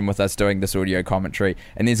hesitation with us doing this audio commentary,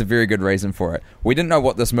 and there's a very good reason for it. We didn't know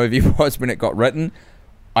what this movie was when it got written.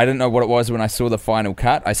 I didn't know what it was when I saw the final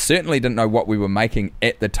cut. I certainly didn't know what we were making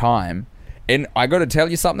at the time. And I got to tell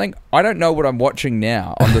you something, I don't know what I'm watching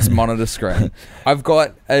now on this monitor screen. I've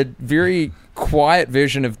got a very quiet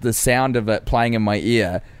version of the sound of it playing in my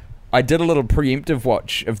ear. I did a little preemptive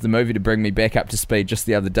watch of the movie to bring me back up to speed just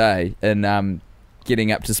the other day, and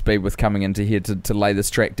getting up to speed with coming into here to lay this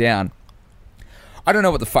track down. I don't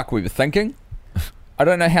know what the fuck we were thinking. I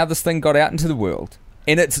don't know how this thing got out into the world.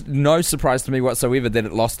 And it's no surprise to me whatsoever that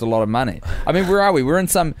it lost a lot of money. I mean, where are we? We're in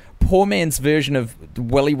some poor man's version of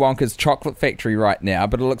Willy Wonka's chocolate factory right now,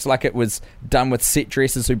 but it looks like it was done with set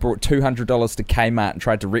dressers who brought $200 to Kmart and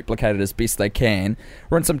tried to replicate it as best they can.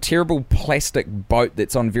 We're in some terrible plastic boat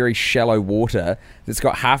that's on very shallow water that's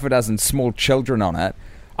got half a dozen small children on it.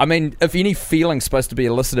 I mean, if any feeling's supposed to be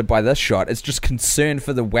elicited by this shot, it's just concern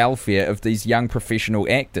for the welfare of these young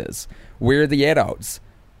professional actors. Where are the adults?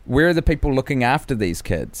 Where are the people looking after these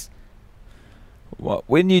kids? Well,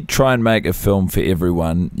 when you try and make a film for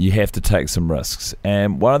everyone, you have to take some risks.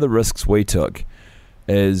 And one of the risks we took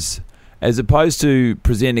is, as opposed to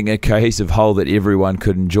presenting a cohesive whole that everyone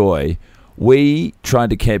could enjoy, we tried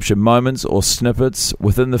to capture moments or snippets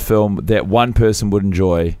within the film that one person would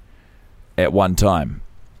enjoy at one time.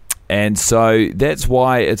 And so that's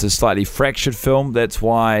why it's a slightly fractured film. That's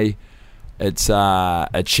why it's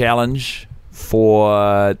a challenge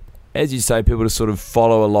for, as you say, people to sort of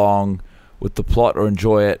follow along with the plot or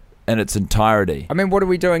enjoy it in its entirety. I mean, what are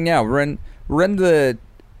we doing now? We're in the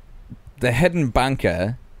hidden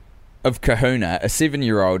bunker of Kahuna, a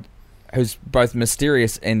 7-year-old who's both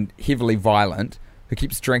mysterious and heavily violent, who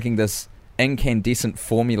keeps drinking this incandescent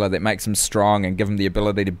formula that makes him strong and give him the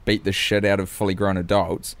ability to beat the shit out of fully grown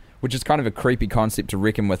adults, which is kind of a creepy concept to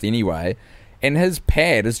reckon with anyway. And his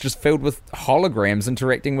pad is just filled with holograms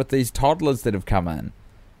interacting with these toddlers that have come in.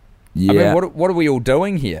 Yeah. I mean, what are we all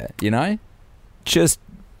doing here, you know? Just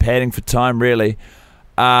padding for time, really.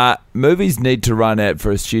 Movies need to run at,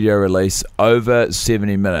 for a studio release, over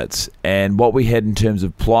 70 minutes. And what we had in terms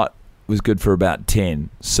of plot was good for about 10.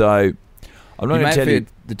 So I'm not going to tell you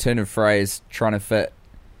the turn of phrase, trying to fit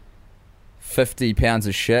 50 pounds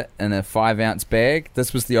of shit in a 5-ounce bag.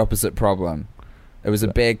 This was the opposite problem. It was a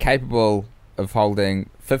bag capable of holding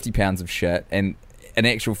 50 pounds of shit, and in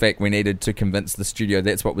actual fact we needed to convince the studio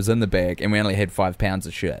that's what was in the bag, and we only had 5 pounds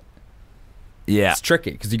of shit. Yeah. It's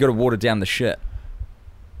tricky because you got to water down the shit.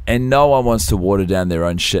 And no one wants to water down their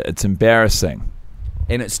own shit. It's embarrassing.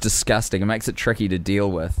 And it's disgusting. It makes it tricky to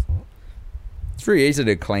deal with. It's very easy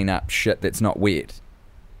to clean up shit that's not wet.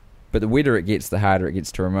 But the wetter it gets, the harder it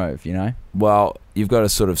gets to remove, you know? Well, you've got to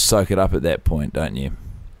sort of soak it up at that point, don't you?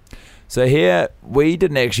 So here, we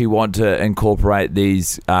didn't actually want to incorporate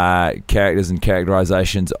these characters and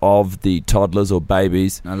characterizations of the toddlers or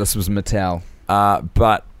babies. No, this was Mattel.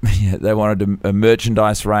 But yeah, they wanted a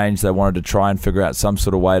merchandise range. They wanted to try and figure out some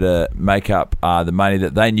sort of way to make up the money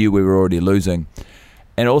that they knew we were already losing.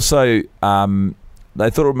 And also, they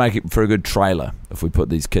thought it would make it for a good trailer if we put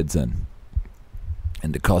these kids in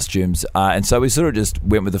the costumes. And so we sort of just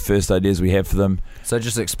went with the first ideas we have for them. So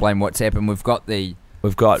just explain what's happened. We've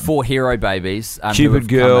got 4 hero babies. Cupid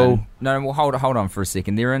Girl. No, well, hold on for a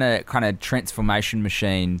second. They're in a kind of transformation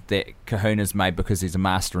machine that Kahuna's made because he's a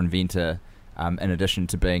master inventor, in addition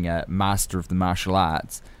to being a master of the martial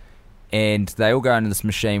arts. And they all go into this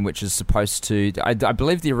machine, which is supposed to... I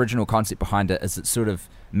believe the original concept behind it is it sort of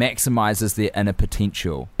maximizes their inner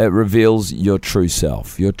potential. It reveals your true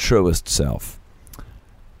self, your truest self.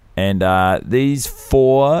 And these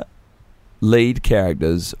 4 lead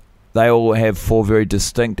characters... They all have 4 very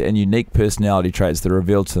distinct and unique personality traits that are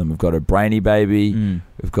revealed to them. We've got a brainy baby,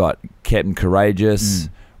 we've got Captain Courageous,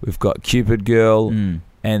 we've got Cupid Girl,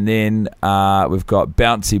 and then we've got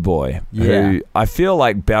Bouncy Boy, who I feel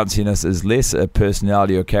like bounciness is less a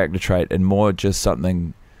personality or character trait and more just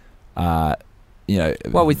something, well,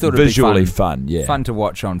 we thought visually fun. Fun to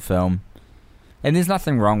watch on film. And there's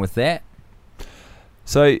nothing wrong with that.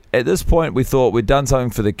 So at this point, we thought we'd done something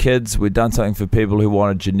for the kids. We'd done something for people who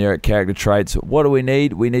wanted generic character traits. What do we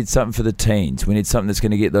need? We need something for the teens. We need something that's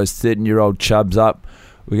going to get those 13-year-old chubs up.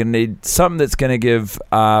 We're going to need something that's going to give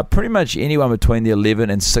pretty much anyone between the 11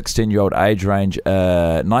 and 16-year-old age range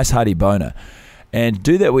a nice hearty boner. And to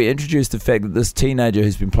do that, we introduced the fact that this teenager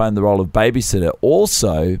who's been playing the role of babysitter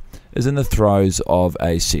also is in the throes of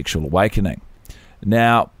a sexual awakening.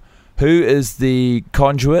 Now... who is the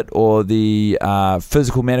conduit or the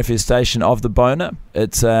physical manifestation of the boner?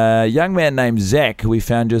 It's a young man named Zach who we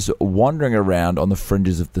found just wandering around on the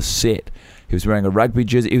fringes of the set. He was wearing a rugby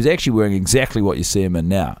jersey. He was actually wearing exactly what you see him in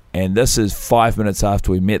now. And this is 5 minutes after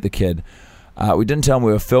we met the kid. We didn't tell him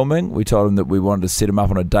we were filming. We told him that we wanted to set him up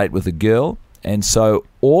on a date with a girl. And so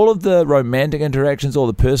all of the romantic interactions, all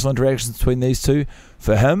the personal interactions between these two,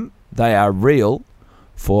 for him, they are real.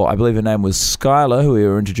 For, I believe her name was Skylar, who we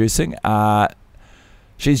were introducing,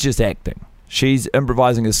 she's just acting. She's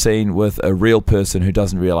improvising a scene with a real person who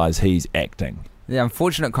doesn't realise he's acting. The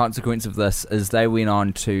unfortunate consequence of this is they went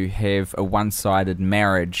on to have a one-sided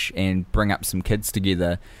marriage and bring up some kids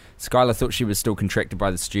together. Skylar thought she was still contracted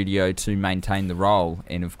by the studio to maintain the role,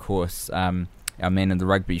 and of course, our man in the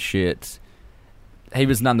rugby shirt, he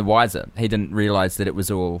was none the wiser. He didn't realise that it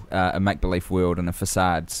was all a make-believe world and a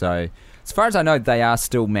facade, so... As far as I know, they are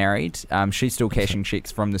still married. She's still cashing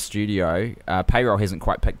checks from the studio. Payroll hasn't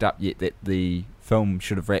quite picked up yet that the film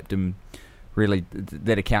should have wrapped him. Really,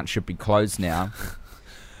 that account should be closed now.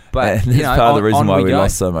 But that's part of the reason why we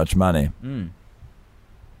lost so much money.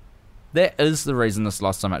 That is the reason this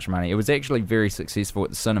lost so much money. It was actually very successful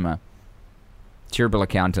at the cinema. Terrible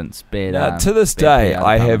accountants. Bad. To this day,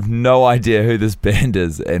 I have no idea who this band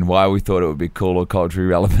is and why we thought it would be cool or culturally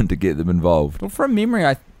relevant to get them involved. Well, from memory,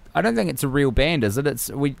 I don't think it's a real band, is it?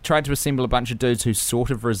 We tried to assemble a bunch of dudes who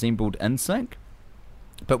sort of resembled NSYNC.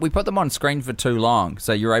 But we put them on screen for too long,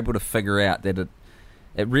 so you're able to figure out that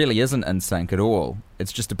it really isn't in sync at all.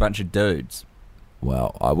 It's just a bunch of dudes.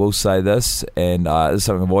 Well, I will say this, and this is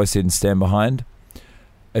something I've always said and stand behind.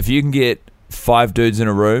 If you can get 5 dudes in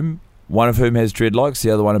a room, one of whom has dreadlocks,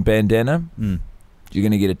 the other one a bandana, you're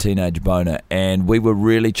going to get a teenage boner. And we were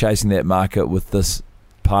really chasing that market with this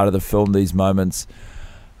part of the film, these moments.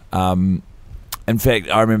 In fact,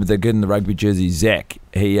 I remember the kid in the rugby jersey, Zach,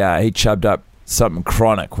 he chubbed up something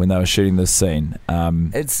chronic when they were shooting this scene.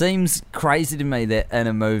 It seems crazy to me that in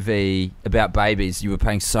a movie about babies, you were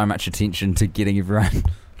paying so much attention to getting everyone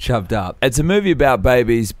chubbed up. It's a movie about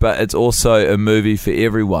babies, but it's also a movie for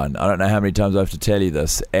everyone. I don't know how many times I have to tell you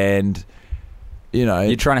this. And, you know...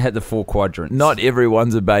 You're trying to hit the 4 quadrants. Not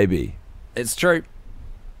everyone's a baby. It's true.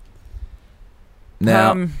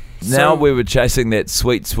 Now we were chasing that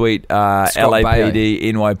sweet LAPD,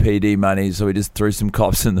 NYPD money, so we just threw some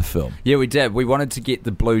cops in the film. Yeah, we did. We wanted to get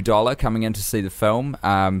the blue dollar coming in to see the film.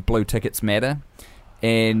 Blue tickets matter.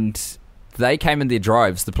 And they came in their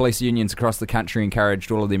droves. The police unions across the country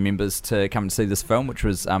encouraged all of their members to come and see this film, which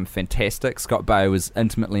was fantastic. Scott Baio was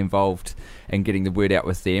intimately involved in getting the word out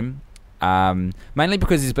with them. Mainly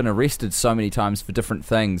because he's been arrested so many times for different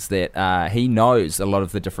things that he knows a lot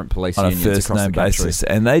of the different police unions across the country. On a first name basis,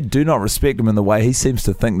 and they do not respect him in the way he seems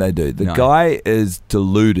to think they do. The guy is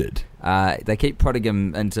deluded. They keep putting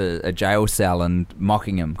him into a jail cell and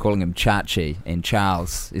mocking him, calling him Chachi and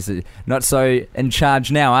Charles. Is it not so in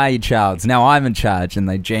charge now, are you, Charles? Now I'm in charge, and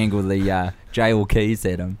they jangle the jail keys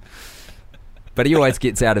at him. But he always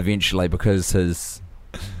gets out eventually because his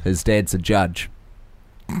dad's a judge.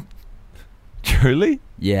 Truly?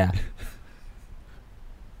 Yeah.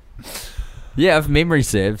 Yeah, if memory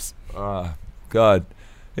serves. Oh, God.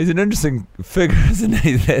 He's an interesting figure, isn't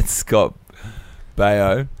he? That's Scott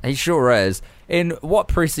Baio. He sure is. And what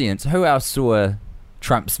prescience? Who else saw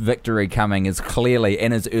Trump's victory coming as clearly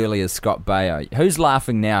and as early as Scott Baio? Who's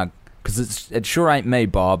laughing now? Because it sure ain't me,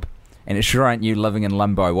 Bob. And it sure ain't you living in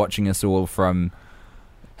limbo watching us all from...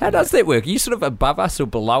 How does that work? Are you sort of above us or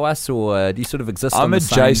below us, or do you sort of exist on the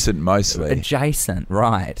same... I'm adjacent mostly. Adjacent,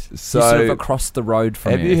 right. So, you're sort of across the road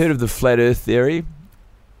from Have you heard of the flat earth theory?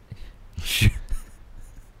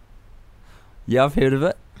 Yeah, I've heard of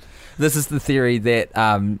it. This is the theory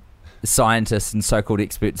that scientists and so-called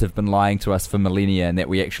experts have been lying to us for millennia, and that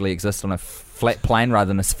we actually exist on a flat plane rather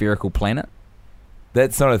than a spherical planet.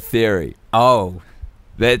 That's not a theory. Oh.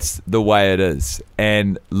 That's the way it is.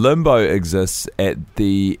 And limbo exists at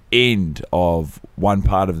the end of one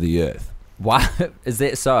part of the earth. What? Is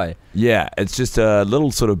that so? Yeah, it's just a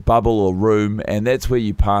little sort of bubble or room, and that's where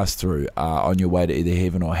you pass through on your way to either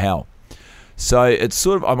heaven or hell. So it's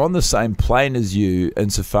sort of, I'm on the same plane as you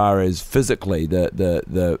insofar as physically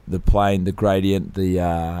the plane, the gradient, the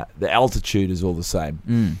altitude is all the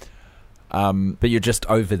same. But you're just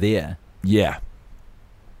over there. Yeah.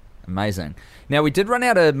 Amazing. Now, we did run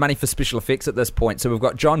out of money for special effects at this point, so we've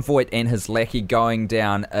got John Voight and his lackey going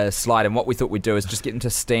down a slide, and what we thought we'd do is just get them to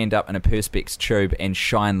stand up in a Perspex tube and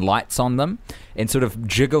shine lights on them and sort of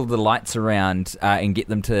jiggle the lights around and get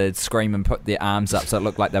them to scream and put their arms up so it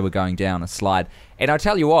looked like they were going down a slide. And I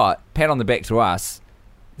tell you what, pat on the back to us,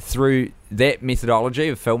 through that methodology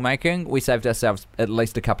of filmmaking, we saved ourselves at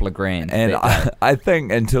least a couple of grand. And I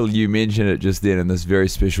think until you mentioned it just then in this very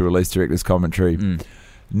special release director's commentary...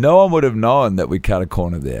 No one would have known that we cut a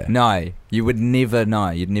corner there. No, you would never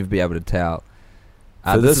know. You'd never be able to tell.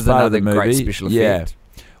 For this is part another of the movie, great special effect.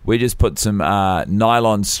 We just put some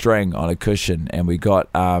nylon string on a cushion, and we got...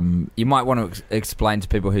 you might want to explain to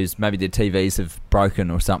people whose maybe their TVs have broken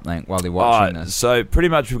or something while they're watching this. So pretty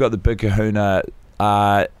much we've got the big kahuna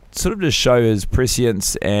sort of to show his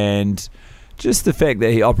prescience and just the fact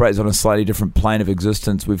that he operates on a slightly different plane of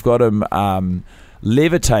existence. We've got him...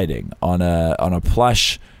 levitating on a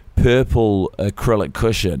plush purple acrylic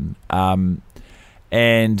cushion,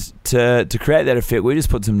 and to create that effect, we just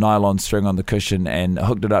put some nylon string on the cushion and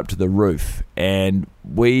hooked it up to the roof. And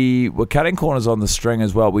we were cutting corners on the string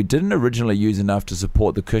as well. We didn't originally use enough to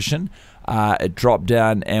support the cushion. It dropped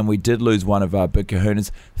down, and we did lose one of our big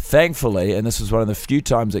kahunas. Thankfully, and this was one of the few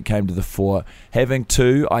times it came to the fore, having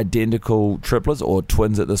two identical triplets or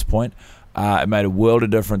twins at this point. It made a world of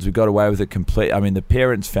difference. We got away with it complete. I mean, the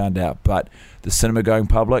parents found out, but the cinema-going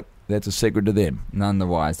public, that's a secret to them. None the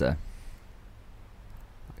wiser.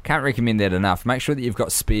 I can't recommend that enough. Make sure that you've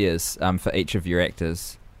got spares for each of your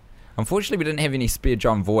actors. Unfortunately, we didn't have any spare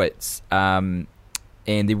John Voights, and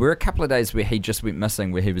there were a couple of days where he just went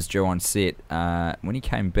missing, where he was due on set. When he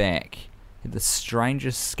came back, he had the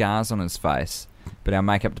strangest scars on his face, but our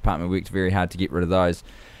makeup department worked very hard to get rid of those.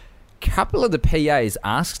 couple of the PAs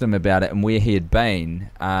asked him about it and where he had been.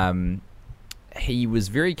 He was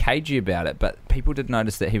very cagey about it, but people did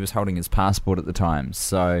notice that he was holding his passport at the time.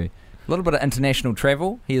 So a little bit of international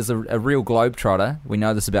travel. He is a real globetrotter. We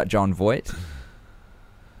know this about Jon Voight.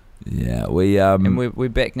 Yeah, and we're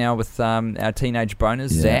back now with our teenage boners,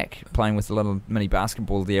 Zach, playing with a little mini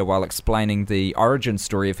basketball there while explaining the origin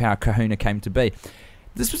story of how Kahuna came to be.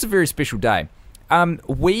 This was a very special day.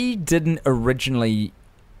 We didn't originally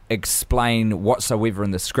explain whatsoever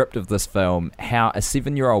in the script of this film how a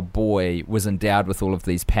 7-year-old boy was endowed with all of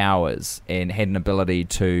these powers and had an ability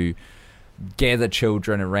to gather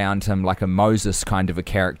children around him like a Moses kind of a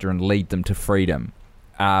character and lead them to freedom.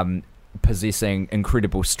 Possessing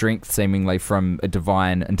incredible strength seemingly from a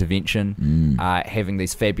divine intervention, having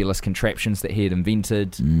these fabulous contraptions that he had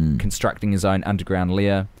invented, constructing his own underground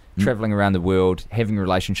lair, travelling around the world, having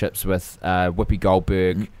relationships with Whoopi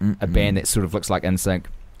Goldberg, a band that sort of looks like NSYNC.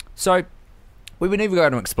 So we were never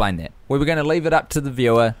going to explain that. We were going to leave it up to the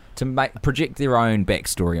viewer to project their own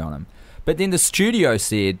backstory on him. But then the studio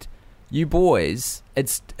said, you boys,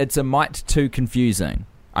 it's a mite too confusing,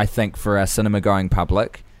 I think, for our cinema-going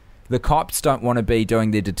public. The cops don't want to be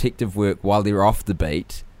doing their detective work while they're off the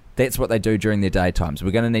beat. That's what they do during their daytimes.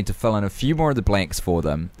 We're going to need to fill in a few more of the blanks for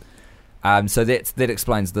them. So that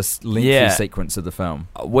explains this lengthy sequence of the film.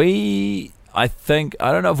 I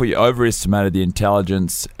don't know if we overestimated the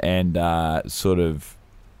intelligence and sort of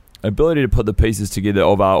ability to put the pieces together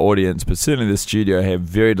of our audience, but certainly the studio have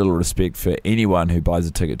very little respect for anyone who buys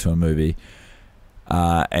a ticket to a movie.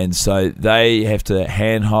 And so they have to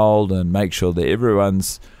handhold and make sure that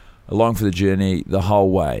everyone's along for the journey the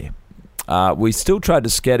whole way. We still tried to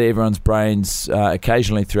scatter everyone's brains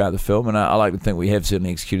occasionally throughout the film, and I like to think we have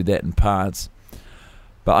certainly executed that in parts.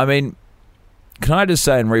 But I mean, can I just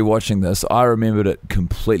say in rewatching this, I remembered it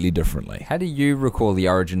completely differently. How do you recall the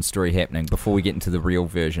origin story happening before we get into the real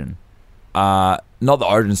version? Not the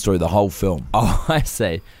origin story, the whole film. Oh, I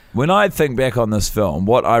see. When I think back on this film,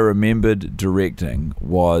 what I remembered directing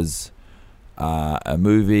was a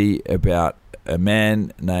movie about a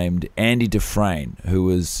man named Andy Dufresne who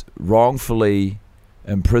was wrongfully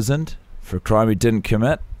imprisoned for a crime he didn't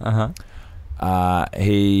commit.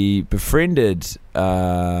 He befriended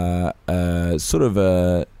sort of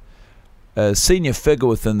a senior figure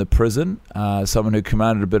within the prison, someone who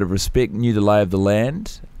commanded a bit of respect, knew the lay of the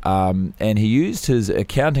land, and he used his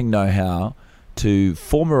accounting know-how to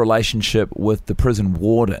form a relationship with the prison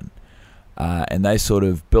warden. And they sort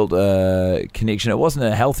of built a connection. It wasn't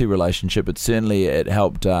a healthy relationship, but certainly it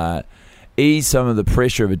helped ease some of the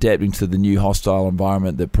pressure of adapting to the new hostile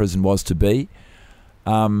environment that prison was to be.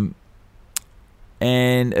 And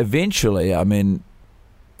eventually, I mean,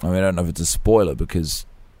 I don't know if it's a spoiler because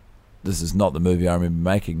this is not the movie I remember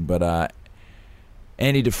making, but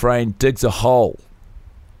Andy Dufresne digs a hole.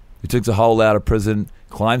 He digs a hole out of prison,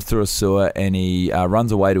 climbs through a sewer, and he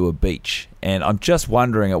runs away to a beach. And I'm just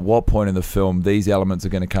wondering at what point in the film these elements are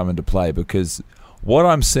going to come into play, because what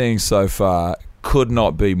I'm seeing so far could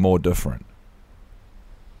not be more different.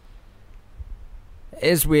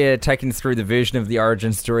 As we're taking through the version of the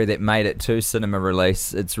origin story that made it to cinema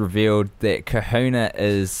release, it's revealed that Kahuna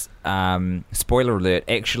is, spoiler alert,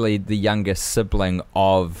 actually the youngest sibling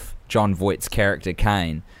of Jon Voight's character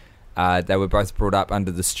Kane. They were both brought up under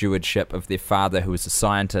the stewardship of their father, who was a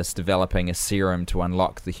scientist developing a serum to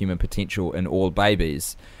unlock the human potential in all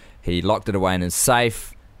babies. He locked it away in his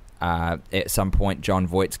safe. At some point, Jon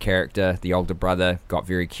Voight's character, the older brother, got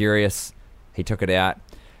very curious. He took it out.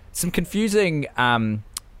 Some confusing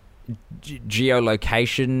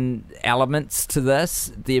geolocation elements to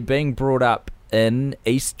this. They're being brought up in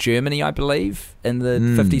East Germany, I believe, in the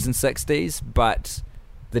 50s and 60s, but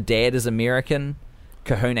the dad is American.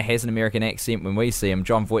 Kahuna has an American accent when we see him.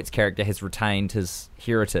 Jon Voight's character has retained his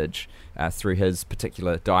heritage through his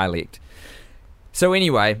particular dialect. So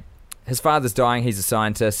anyway, his father's dying. He's a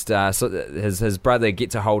scientist. So his brother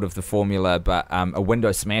gets a hold of the formula, but a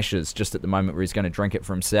window smashes just at the moment where he's going to drink it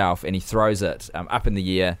for himself, and he throws it up in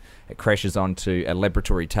the air. It crashes onto a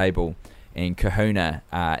laboratory table, and Kahuna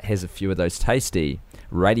has a few of those tasty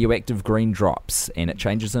radioactive green drops, and it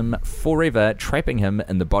changes him forever, trapping him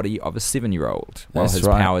in the body of a 7-year-old while his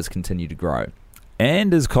powers continue to grow.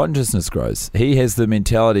 And his consciousness grows. He has the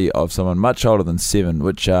mentality of someone much older than 7,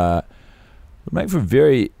 which would make for a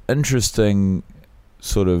very interesting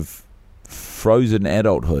sort of frozen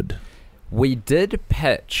adulthood. We did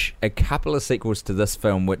pitch a couple of sequels to this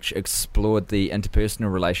film which explored the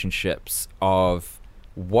interpersonal relationships of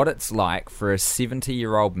what it's like for a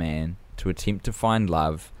 70-year-old man to attempt to find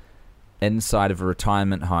love inside of a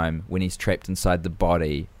retirement home when he's trapped inside the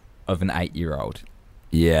body of an 8-year-old.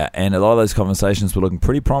 Yeah, and a lot of those conversations were looking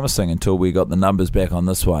pretty promising until we got the numbers back on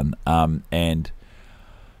this one.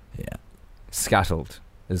 Scuttled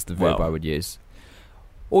is the verb I would use.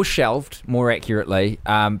 Or shelved, more accurately,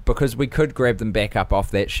 because we could grab them back up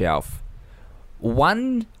off that shelf.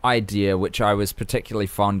 One idea which I was particularly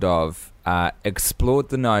fond of explored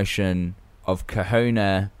the notion of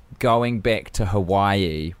Kahuna going back to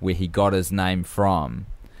Hawaii, where he got his name from,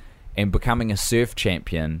 and becoming a surf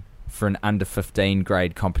champion for an under-15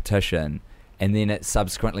 grade competition, and then it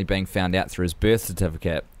subsequently being found out through his birth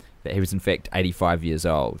certificate that he was in fact 85 years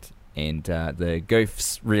old. And the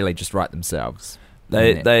goofs really just write themselves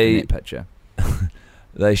in that picture.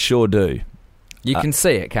 They sure do. You can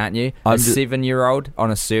see it, can't you? A 7-year-old on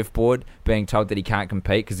a surfboard being told that he can't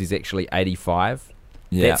compete because he's actually 85.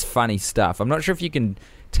 Yeah. That's funny stuff. I'm not sure if you can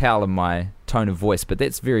tell in my tone of voice, but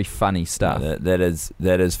that's very funny stuff. That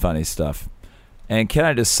is funny stuff. And can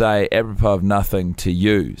I just say, apropos of nothing to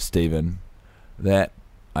you, Stephen, that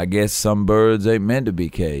I guess some birds ain't meant to be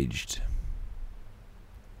caged.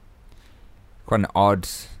 Quite an odd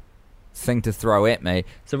thing to throw at me.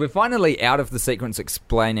 So we're finally out of the sequence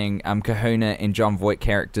explaining Kahuna and John Voight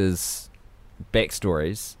characters'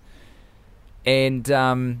 backstories. And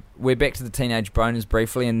we're back to the teenage boners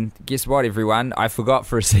briefly. And guess what, everyone? I forgot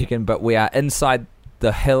for a second, but we are inside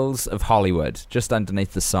the hills of Hollywood, just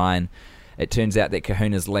underneath the sign. It turns out that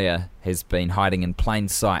Kahuna's lair has been hiding in plain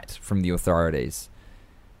sight from the authorities.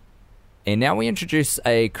 And now we introduce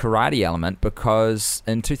a karate element because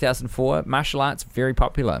in 2004, martial arts very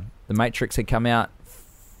popular. The Matrix had come out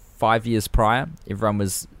 5 years prior. Everyone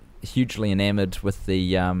was hugely enamored with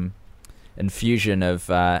the infusion of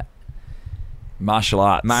martial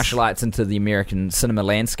arts into the American cinema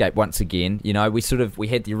landscape once again. You know, we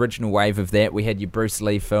had the original wave of that. We had your Bruce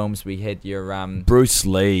Lee films. We had your Bruce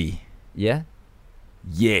Lee. Yeah?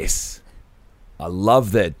 Yes. I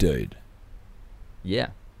love that dude. Yeah.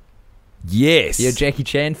 Yes. You're a Jackie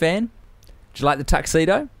Chan fan? Did you like The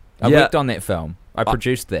Tuxedo? I worked on that film. I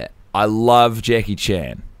produced that. I love Jackie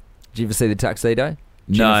Chan. Did you ever see The Tuxedo?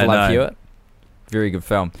 Jennifer Love Hewitt? Very good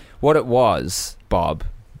film. What it was, Bob,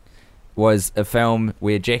 was a film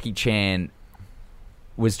where Jackie Chan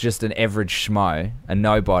was just an average schmo, a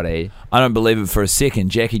nobody. I don't believe it for a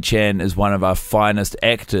second. Jackie Chan is one of our finest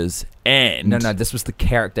actors, and... No, this was the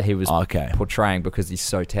character he was portraying because he's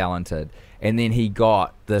so talented. And then he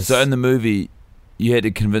got this... So in the movie, you had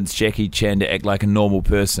to convince Jackie Chan to act like a normal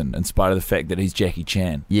person in spite of the fact that he's Jackie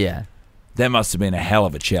Chan. Yeah. That must have been a hell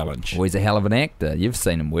of a challenge. Well, he's a hell of an actor. You've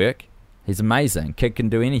seen him work. He's amazing. Kid can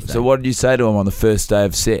do anything. So what did you say to him on the first day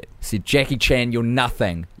of set? He said, Jackie Chan, you're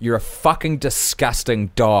nothing. You're a fucking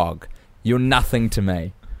disgusting dog. You're nothing to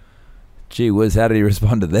me. Gee whiz, how did he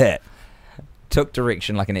respond to that? Took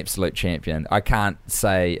direction like an absolute champion. I can't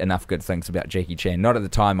say enough good things about Jackie Chan. Not at the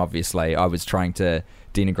time, obviously. I was trying to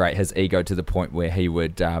denigrate his ego to the point where he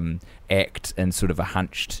would act in sort of a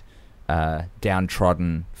hunched,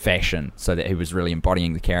 downtrodden fashion so that he was really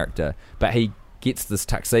embodying the character. But he gets this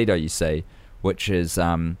tuxedo, you see, which is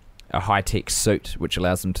a high-tech suit which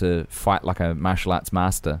allows him to fight like a martial arts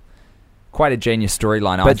master. Quite a genius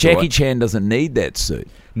storyline. But Jackie Chan doesn't need that suit.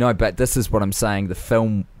 No, but this is what I'm saying the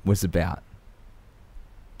film was about.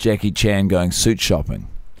 Jackie Chan going suit shopping.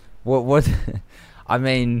 What? I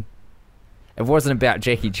mean, it wasn't about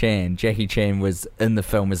Jackie Chan. Jackie Chan was in the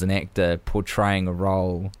film as an actor portraying a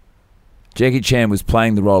role. Jackie Chan was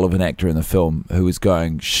playing the role of an actor in the film who was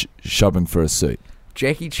going shopping for a suit.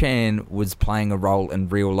 Jackie Chan was playing a role in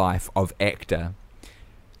real life of actor,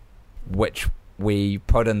 which we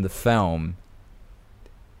put in the film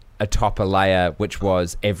atop a layer which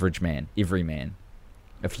was average man, everyman.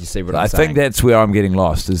 If you see what I'm saying. I think that's where I'm getting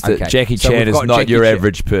lost, is that Jackie Chan is not your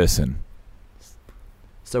average person.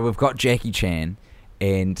 So we've got Jackie Chan,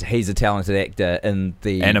 and he's a talented actor in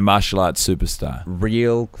the... And a martial arts superstar.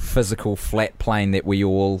 ...real, physical, flat plane that we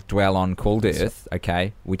all dwell on called Earth.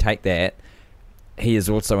 Okay, we take that. He is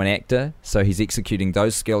also an actor, so he's executing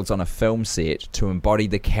those skills on a film set to embody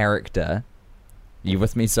the character. You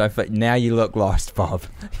with me so far? Now you look lost, Bob.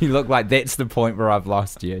 You look like that's the point where I've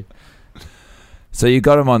lost you. So you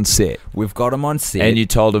got him on set. We've got him on set. And you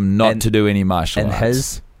told him not to do any martial arts. In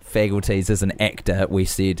his faculties as an actor, we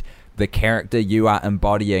said, the character you are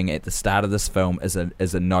embodying at the start of this film is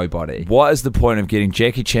a nobody. What is the point of getting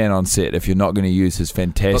Jackie Chan on set if you're not going to use his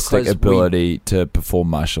fantastic ability to perform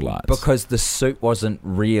martial arts? Because the suit wasn't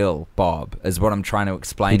real, Bob, is what I'm trying to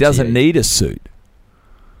explain to you. He doesn't need a suit.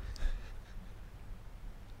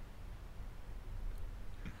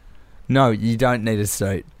 No, you don't need a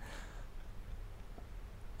suit.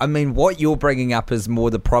 I mean, what you're bringing up is more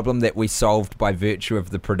the problem that we solved by virtue of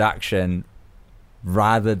the production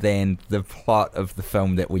rather than the plot of the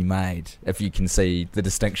film that we made, if you can see the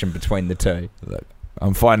distinction between the two. Look,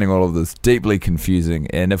 I'm finding all of this deeply confusing,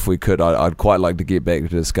 and if we could, I'd quite like to get back to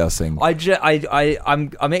discussing.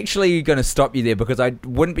 I'm actually going to stop you there because I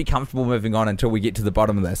wouldn't be comfortable moving on until we get to the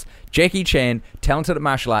bottom of this. Jackie Chan, talented at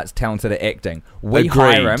martial arts, talented at acting. We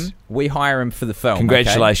hire him for the film.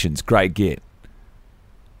 Congratulations, great get.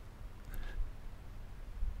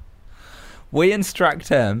 We instruct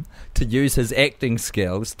him to use his acting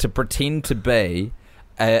skills to pretend to be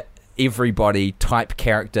a everybody type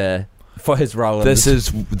character for his role. This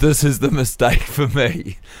is the mistake for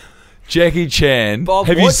me. Jackie Chan. Bob,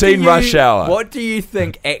 have you seen Rush Hour? What do you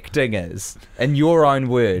think acting is, in your own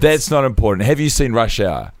words? That's not important. Have you seen Rush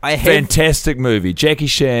Hour? I have. Fantastic movie. Jackie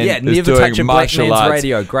Chan is never doing touch a black martial man's arts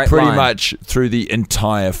radio. Great pretty line. much through the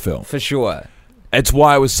entire film. For sure. It's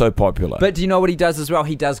why it was so popular. But do you know what he does as well?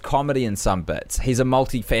 He does comedy in some bits. He's a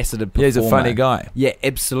multifaceted performer. Yeah, he's a funny guy. Yeah,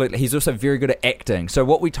 absolutely. He's also very good at acting. So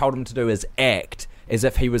what we told him to do is act as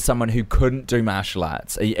if he was someone who couldn't do martial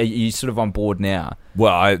arts. Are you sort of on board now?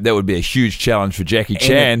 Well, that would be a huge challenge for Jackie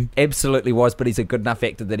Chan. It absolutely was, but he's a good enough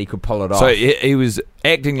actor that he could pull it off. So he was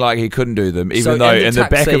acting like he couldn't do them, even though in the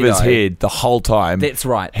back of his head, the whole time, that's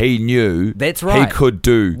right, he knew that's right. he could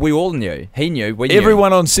do. We all knew. He knew. We knew.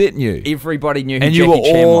 Everyone on set knew. Everybody knew who and Jackie you were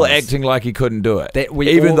Chan all was. acting like he couldn't do it.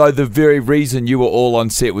 Even though the very reason you were all on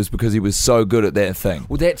set was because he was so good at that thing.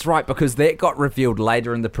 Well, that's right, because that got revealed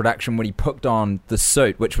later in the production when he put on the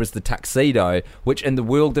suit, which was the tuxedo, which in the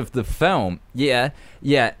world of the film,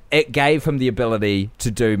 it gave him the ability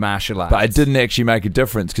to do martial arts. But it didn't actually make a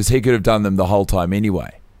difference because he could have done them the whole time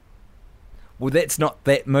anyway. Well, that's not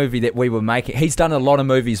that movie that we were making. He's done a lot of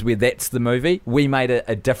movies where that's the movie. We made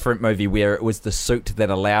a different movie where it was the suit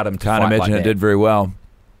that allowed him to fight like that. Can't imagine it did very well.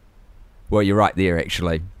 Well, you're right there,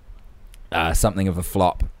 actually. Something of a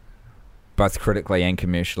flop, both critically and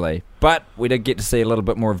commercially. But we did get to see a little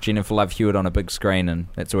bit more of Jennifer Love Hewitt on a big screen, and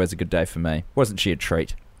that's always a good day for me. Wasn't she a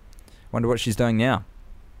treat? Wonder what she's doing now.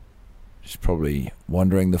 She's probably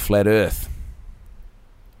wandering the flat earth.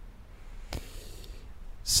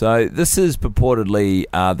 So this is purportedly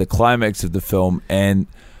the climax of the film, and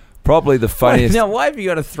probably the funniest... Now, why have you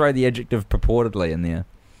got to throw the adjective purportedly in there?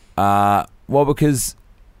 Well, because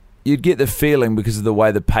you'd get the feeling, because of the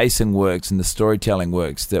way the pacing works and the storytelling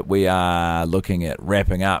works, that we are looking at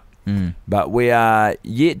wrapping up. But we are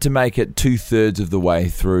yet to make it 2/3 of the way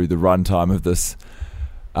through the runtime of this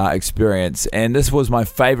experience, and this was my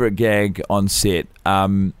favourite gag on set.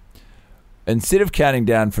 Instead of counting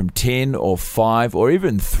down from 10 or 5 or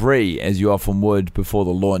even 3, as you often would before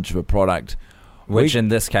the launch of a product, which in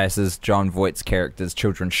this case is John Voight's character's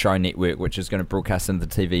children's show network, which is going to broadcast into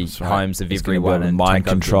the TV homes of everyone and mind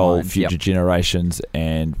control future generations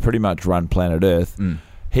and pretty much run planet Earth.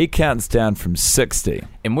 He counts down from 60.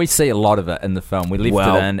 And we see a lot of it in the film. We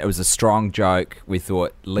left it in. It was a strong joke. We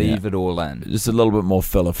thought, leave it all in. Just a little bit more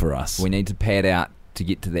filler for us. We need to pad out to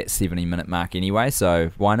get to that 70-minute mark anyway,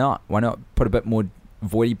 so why not? Why not put a bit more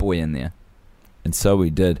Voidy boy in there? And so we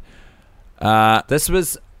did. This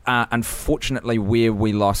was, unfortunately, where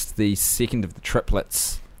we lost the second of the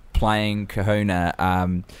triplets playing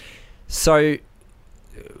Kahuna. So...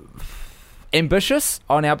 ambitious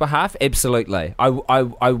on our behalf? Absolutely.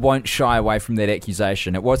 I won't shy away from that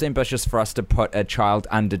accusation. It was ambitious for us to put a child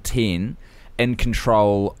under 10 in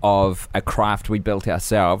control of a craft we built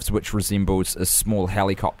ourselves, which resembles a small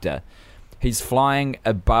helicopter. He's flying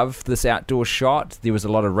above this outdoor shot. There was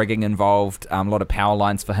a lot of rigging involved, a lot of power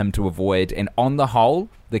lines for him to avoid, and on the whole,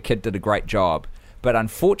 the kid did a great job. But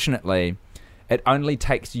unfortunately, it only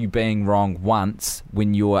takes you being wrong once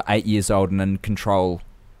when you're 8 years old and in control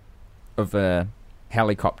of a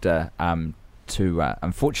helicopter to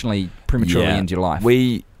unfortunately prematurely end your life.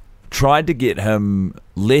 We tried to get him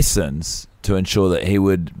lessons to ensure that he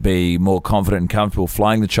would be more confident and comfortable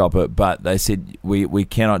flying the chopper, but they said we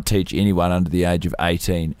cannot teach anyone under the age of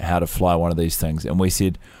 18 how to fly one of these things. And we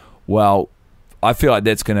said, well, I feel like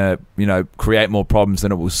that's going to create more problems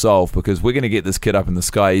than it will solve, because we're going to get this kid up in the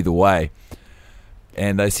sky either way.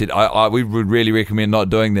 And they said, we would really recommend not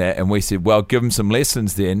doing that. And we said, well, give him some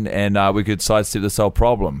lessons then, and we could sidestep this whole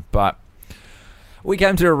problem. But we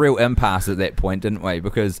came to a real impasse at that point, didn't we?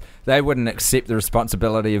 Because they wouldn't accept the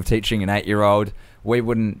responsibility of teaching an 8-year-old. We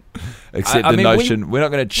wouldn't accept notion. We're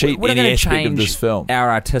not going to cheat any aspect of this film.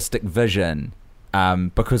 Our artistic vision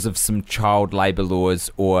because of some child labour laws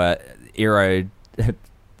or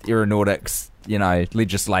aeronautics,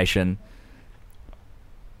 legislation.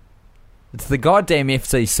 It's the goddamn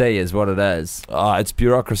FCC is what it is. It's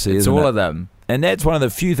bureaucracy, it's isn't it? It's all of them. And that's one of the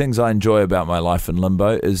few things I enjoy about my life in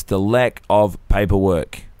limbo, is the lack of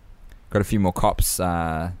paperwork. Got a few more cops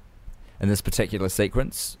in this particular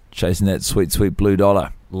sequence. Chasing that sweet, sweet blue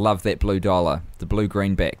dollar. Love that blue dollar. The blue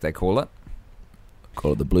greenback, they call it.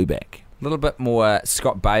 Call it the blueback. A little bit more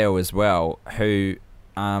Scott Baio as well, who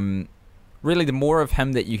really the more of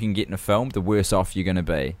him that you can get in a film, the worse off you're going to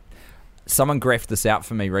be. Someone graphed this out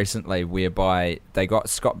for me recently, whereby they got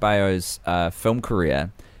Scott Baio's film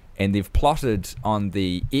career, and they've plotted on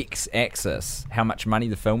the x-axis how much money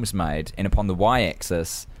the film's made, and upon the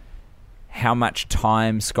y-axis how much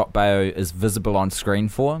time Scott Baio is visible on screen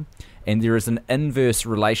for. And there is an inverse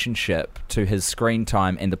relationship to his screen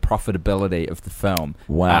time and the profitability of the film.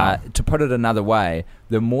 Wow. To put it another way,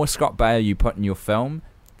 the more Scott Baio you put in your film,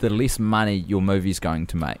 the less money your movie's going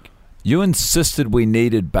to make. You insisted we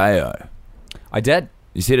needed Baio. I did.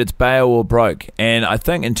 You said it's Baio or broke. And I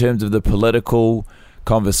think in terms of the political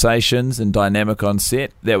conversations and dynamic on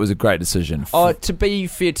set, that was a great decision. Oh, to be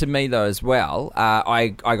fair to me, though, as well,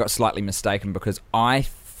 I got slightly mistaken because I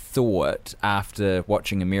thought after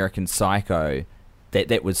watching American Psycho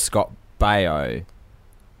that was Scott Baio,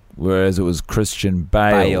 whereas it was Christian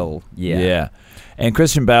Bale. Yeah. And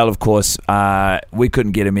Christian Bale, of course, we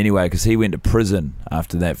couldn't get him anyway because he went to prison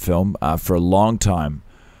after that film for a long time.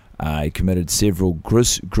 He committed several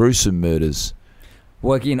gruesome murders.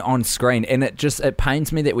 Well, again, on screen, and it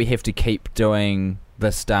pains me that we have to keep doing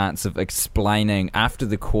this dance of explaining after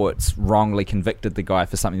the courts wrongly convicted the guy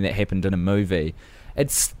for something that happened in a movie.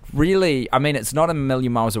 It's really, I mean, it's not a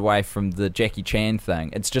million miles away from the Jackie Chan thing.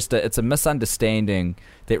 It's just it's a misunderstanding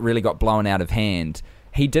that really got blown out of hand.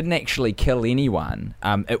 He didn't actually kill anyone.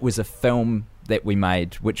 It was a film that we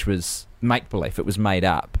made, which was make-believe. It was made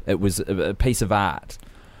up. It was a piece of art.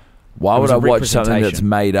 Why would I watch something that's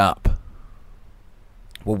made up?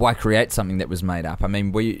 Well, why create something that was made up? I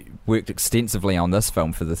mean, we worked extensively on this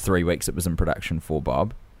film for the 3 weeks it was in production for,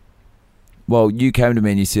 Bob. Well, you came to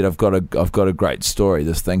me and you said, I've got a great story.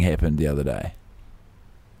 This thing happened the other day.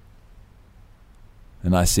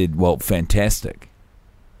 And I said, well, fantastic.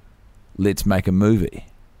 Let's make a movie.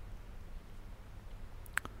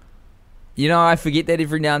 You know, I forget that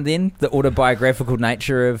every now and then, the autobiographical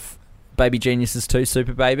nature of Baby Geniuses 2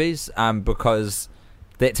 Superbabies, because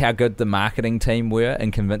that's how good the marketing team were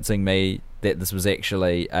in convincing me that this was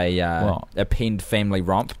actually a penned family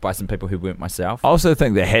romp by some people who weren't myself. I also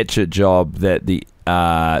think the hatchet job that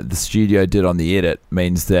the studio did on the edit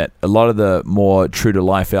means that a lot of the more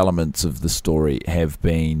true-to-life elements of the story have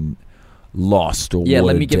been lost or watered down.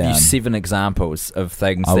 Let me give you 7 examples of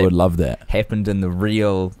things I would love that happened in the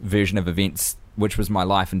real version of events, which was my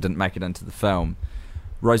life and didn't make it into the film.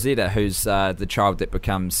 Rosetta, who's the child that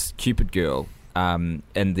becomes Cupid Girl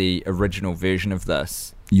in the original version of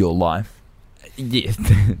this. Your life? Yeah,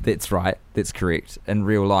 that's right. That's correct. In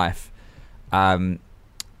real life,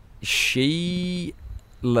 she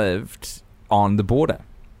lived on the border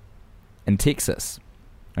in Texas,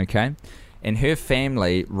 okay? And her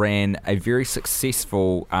family ran a very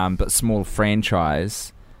successful but small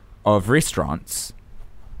franchise of restaurants,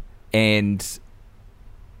 and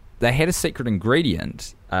they had a secret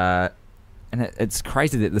ingredient, and it's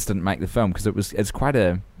crazy that this didn't make the film because it's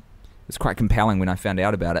quite compelling when I found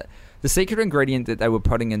out about it. The secret ingredient that they were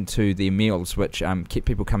putting into their meals, which kept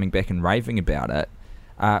people coming back and raving about it,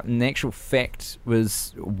 in actual fact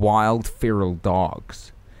was wild feral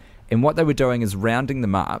dogs. And what they were doing is rounding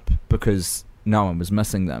them up because no one was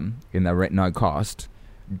missing them and they were at no cost,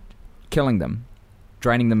 killing them,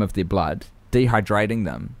 draining them of their blood, dehydrating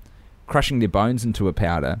them, crushing their bones into a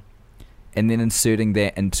powder, and then inserting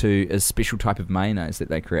that into a special type of mayonnaise that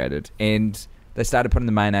they created. And they started putting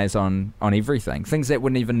the mayonnaise on everything. Things that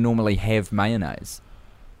wouldn't even normally have mayonnaise.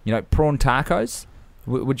 You know, prawn tacos?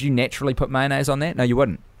 Would you naturally put mayonnaise on that? No, you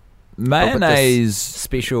wouldn't. Mayonnaise.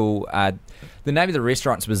 Special. The name of the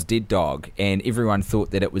restaurants was Dead Dog, and everyone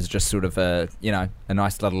thought that it was just sort of a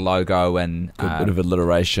nice little logo and a bit of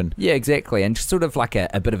alliteration. Yeah, exactly, and just sort of like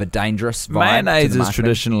a bit of a dangerous vibe. Mayonnaise is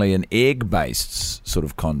traditionally an egg-based sort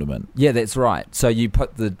of condiment. Yeah, that's right. So you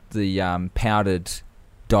put the powdered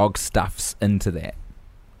dog stuffs into that,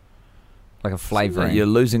 like a flavouring. So you're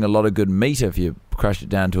losing a lot of good meat if you crush it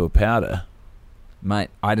down to a powder.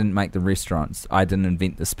 Mate, I didn't make the restaurants. I didn't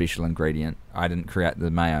invent the special ingredient. I didn't create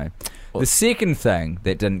the mayo. The second thing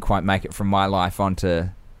that didn't quite make it from my life onto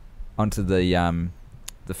the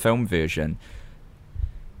film version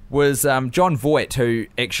was John Voight, who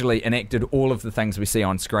actually enacted all of the things we see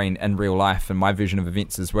on screen in real life in my version of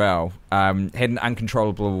events as well. Had an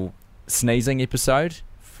uncontrollable sneezing episode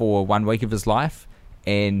for 1 week of his life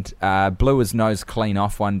and blew his nose clean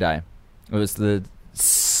off one day. It was the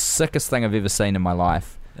sickest thing I've ever seen in my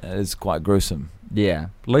life. It is quite gruesome. Yeah.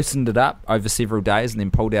 Loosened it up over several days and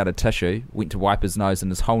then pulled out a tissue, went to wipe his nose,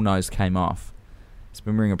 and his whole nose came off. He's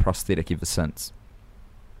been wearing a prosthetic ever since.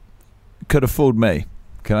 Could have fooled me.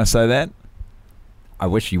 Can I say that? I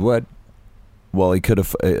wish you would. Well, he could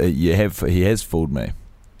have. He has fooled me.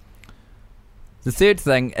 The third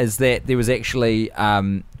thing is that there was actually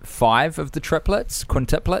 5 of the triplets,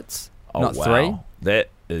 quintuplets, not 3. That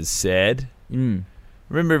is sad.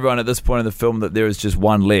 Remember, everyone, at this point in the film that there was just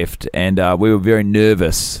one left, and we were very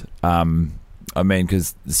nervous.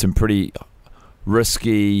 Because there's some pretty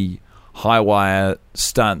risky, high-wire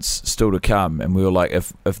stunts still to come, and we were like,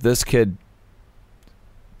 if this kid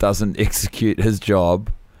doesn't execute his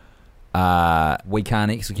job, we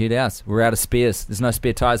can't execute ours. We're out of spares. There's no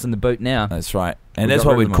spare tyres in the boot now. That's right. And that's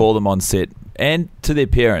what we'd call them on set. And to their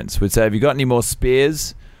parents, we'd say, have you got any more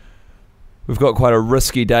spares? We've got quite a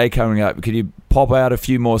risky day coming up. Could you pop out a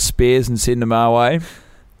few more spares and send them our way?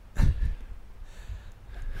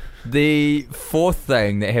 The fourth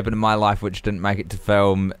thing that happened in my life which didn't make it to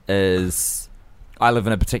film is I live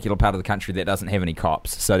in a particular part of the country that doesn't have any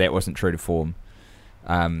cops, so that wasn't true to form.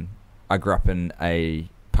 I grew up in a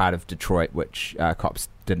part of Detroit which cops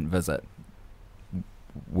didn't visit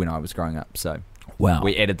when I was growing up, so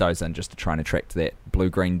we added those in just to try and attract that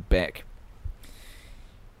blue-green back.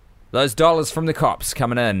 Those dollars from the cops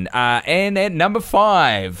coming in. And at number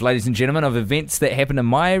 5, ladies and gentlemen, of events that happened in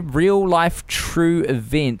my real-life true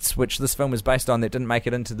events, which this film was based on that didn't make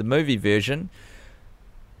it into the movie version,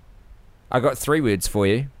 I got 3 words for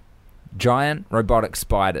you. Giant robotic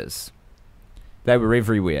spiders. They were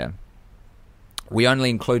everywhere. We only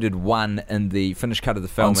included one in the finished cut of the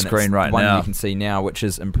film. On screen right now. One you can see now, which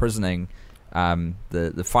is imprisoning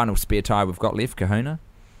the final spare tire we've got left, Kahuna.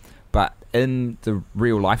 But in the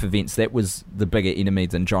real-life events, that was the bigger enemy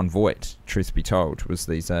than John Voight, truth be told, was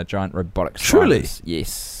these giant robotic spiders. Truly?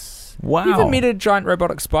 Yes. Wow. You ever met a giant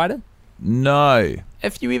robotic spider? No.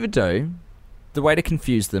 If you ever do, the way to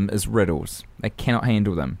confuse them is riddles. They cannot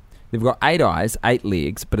handle them. They've got 8 eyes, 8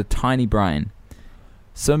 legs, but a tiny brain.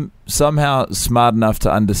 Somehow smart enough to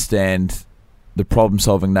understand the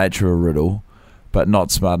problem-solving nature of a riddle, but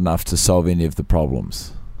not smart enough to solve any of the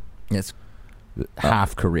problems. That's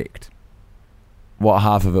half correct. What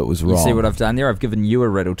half of it was wrong? You see what I've done there? I've given you a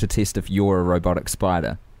riddle to test if you're a robotic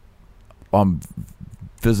spider. I'm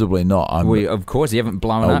visibly not. Of course, you haven't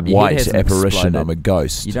blown up. A white apparition. Exploded. I'm a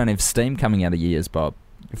ghost. You don't have steam coming out of your ears, Bob.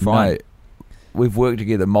 You're fine. No, we've worked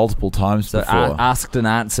together multiple times before. Asked and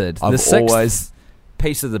answered. I've the sixth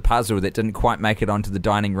piece of the puzzle that didn't quite make it onto the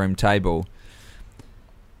dining room table.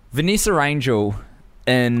 Vanessa Angel,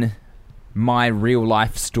 in my real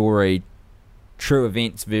life story, true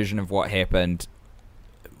events version of what happened,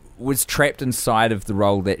 was trapped inside of the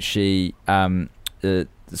role that she sort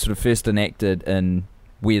of first enacted in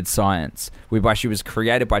Weird Science, whereby she was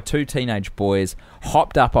created by 2 teenage boys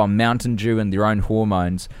hopped up on Mountain Dew and their own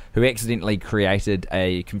hormones, who accidentally created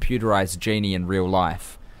a computerized genie in real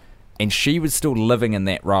life. And she was still living in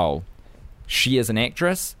that role. She is an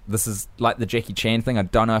actress. This is like the Jackie Chan thing. I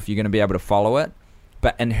don't know if you're going to be able to follow it,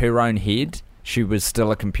 but in her own head, she was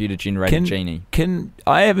still a computer-generated genie.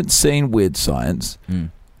 I haven't seen Weird Science.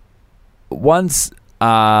 Once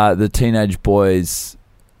the teenage boys,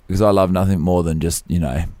 because I love nothing more than just,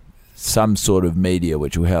 some sort of media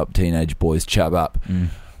which will help teenage boys chub up.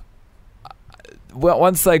 Well,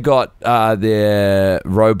 once they got their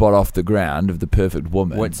robot off the ground of the perfect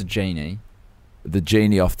woman. What's a genie? The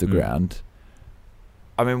genie off the ground.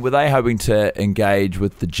 I mean, were they hoping to engage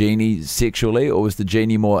with the genie sexually, or was the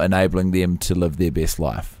genie more enabling them to live their best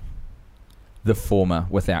life? The former,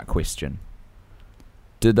 without question.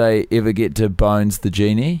 Did they ever get to Bones the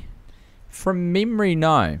genie? From memory,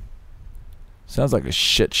 no. Sounds like a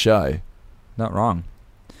shit show. Not wrong.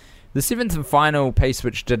 The 7th and final piece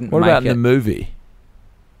which didn't make it... What about in the movie?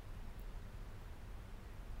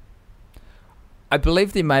 I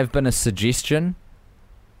believe there may have been a suggestion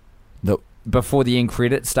before the end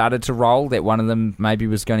credits started to roll that one of them maybe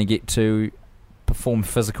was going to get to perform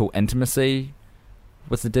physical intimacy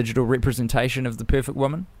with the digital representation of the perfect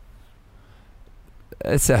woman.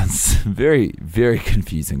 That sounds very, very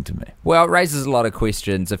confusing to me. Well, it raises a lot of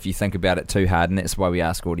questions if you think about it too hard, and that's why we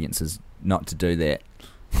ask audiences not to do that.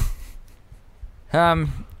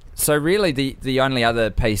 So really the only other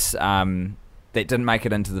piece that didn't make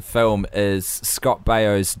it into the film is Scott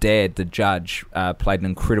Baio's dad, the judge, played an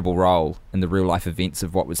incredible role in the real-life events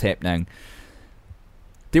of what was happening.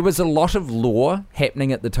 There was a lot of law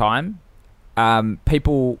happening at the time.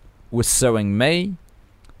 People were suing me.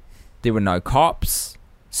 There were no cops.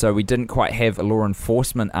 So we didn't quite have a law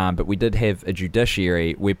enforcement arm, but we did have a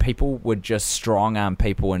judiciary where people would just strong-arm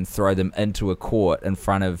people and throw them into a court in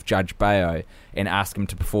front of Judge Bayo and ask him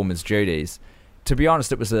to perform his duties. To be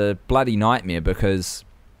honest, it was a bloody nightmare because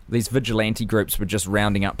these vigilante groups were just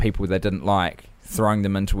rounding up people they didn't like, throwing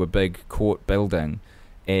them into a big court building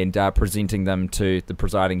and presenting them to the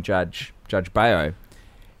presiding judge, Judge Bayo.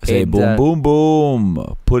 Say boom, boom,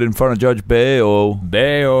 boom. Put in front of Judge Bayo.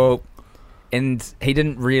 Bayo. And he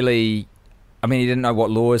didn't really... I mean, he didn't know what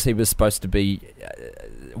laws he was supposed to be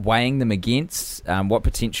weighing them against, what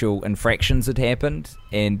potential infractions had happened,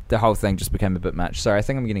 and the whole thing just became a bit much. Sorry, I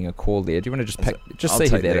think I'm getting a call there. Do you want to just pick... Just see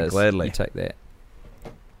who that is. Gladly. You take that.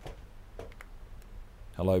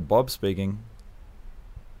 Hello, Bob speaking.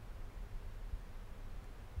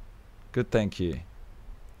 Good, thank you.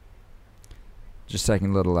 Just taking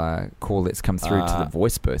a little call that's come through to the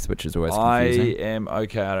voice booth, which is always confusing. I am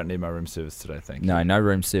okay. I don't need my room service today, thank you. No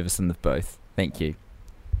room service in the booth. Thank you.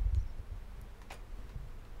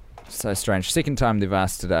 So strange. Second time they've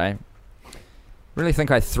asked today. Really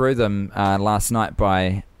think I threw them last night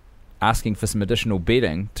by asking for some additional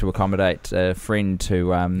bedding to accommodate a friend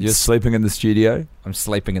who... You're sleeping in the studio? I'm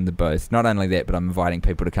sleeping in the booth. Not only that, but I'm inviting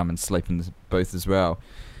people to come and sleep in the booth as well.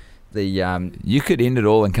 You could end it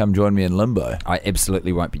all and come join me in limbo. I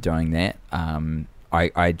absolutely won't be doing that.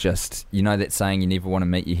 I just... You know that saying, you never want to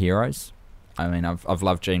meet your heroes? I mean, I've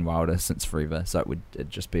loved Gene Wilder since forever, so it'd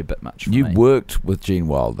just be a bit much for me. You worked with Gene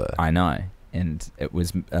Wilder. I know, and it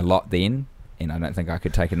was a lot then, and I don't think I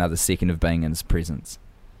could take another second of being in his presence.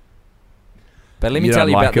 But let me tell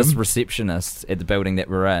you about this receptionist at the building that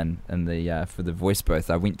we're in the for the voice booth.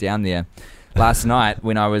 I went down there last night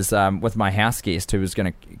when I was with my house guest who was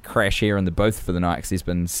going to crash here in the booth for the night because he's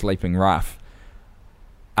been sleeping rough.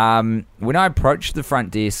 When I approached the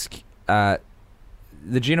front desk,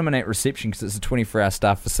 the gentleman at reception, because it's a 24-hour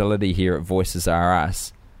staff facility here at Voices R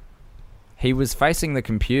Us, he was facing the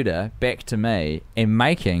computer back to me and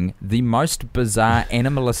making the most bizarre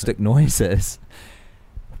animalistic noises.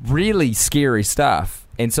 Really scary stuff.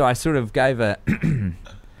 And so I sort of gave a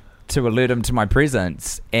to alert him to my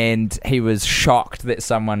presence, and he was shocked that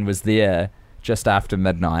someone was there just after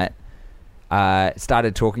midnight.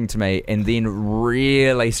 Started talking to me, and then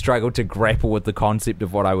really struggled to grapple with the concept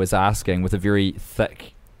of what I was asking with a very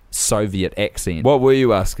thick Soviet accent. What were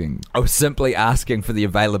you asking? I was simply asking for the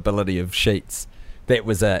availability of sheets. That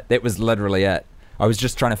was it. That was literally it. I was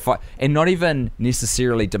just trying to fight, and not even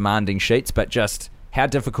necessarily demanding sheets, but just how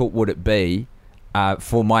difficult would it be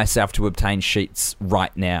for myself to obtain sheets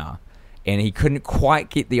right now? And he couldn't quite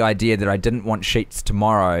get the idea that I didn't want sheets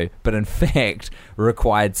tomorrow, but in fact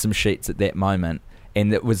required some sheets at that moment.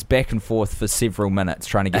 And it was back and forth for several minutes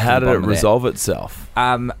trying to get to the bottom of that. How did it resolve itself?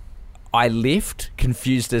 I left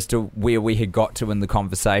confused as to where we had got to in the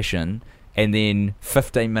conversation. And then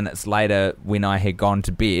 15 minutes later, when I had gone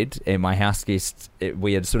to bed and my house guest,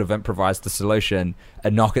 we had sort of improvised the solution,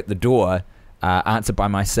 a knock at the door, answered by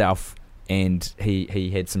myself, and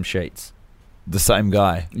he had some sheets. The same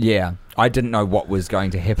guy? Yeah. I didn't know what was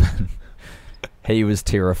going to happen. He was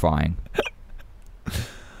terrifying.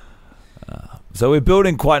 So we're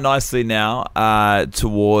building quite nicely now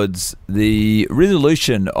towards the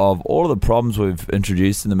resolution of all of the problems we've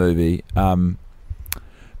introduced in the movie.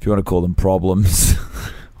 If you want to call them problems,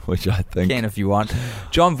 which I think... Can if you want.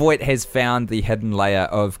 John Voight has found the hidden layer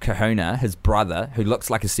of Kahuna, his brother, who looks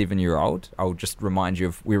like a 7-year-old. I'll just remind you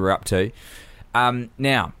of where we're up to.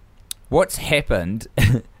 Now, what's happened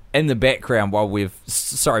in the background while we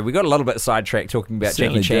got a little bit sidetracked talking about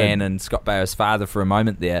Jackie Chan and Scott Baio's father for a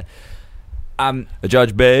moment there.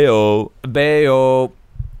 Judge Baio.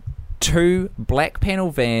 2 black panel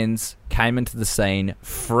vans came into the scene,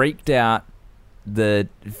 freaked out the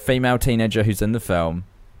female teenager who's in the film,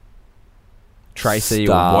 Tracy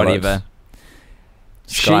or whatever.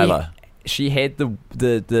 Skylar. She had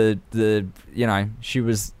the she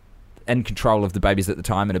was in control of the babies at the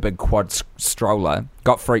time in a big quad stroller,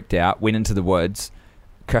 got freaked out, went into the woods.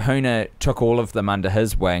 Kahuna took all of them under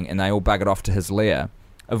his wing and they all buggered off to his lair.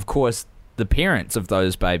 Of course, the parents of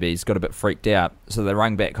those babies got a bit freaked out, so they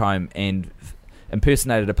rang back home and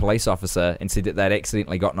impersonated a police officer and said that they'd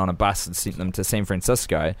accidentally gotten on a bus and sent them to San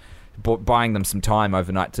Francisco, buying them some time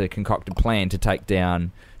overnight to concoct a plan to take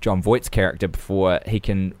down John Voight's character before he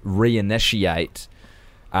can reinitiate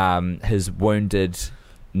his wounded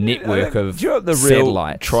network of do you know what the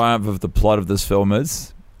satellites. Real triumph of the plot of this film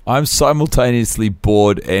is? I'm simultaneously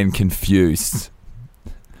bored and confused.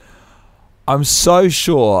 I'm so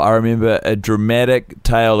sure I remember a dramatic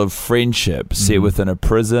tale of friendship set within a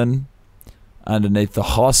prison underneath the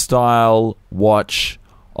hostile watch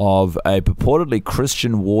of a purportedly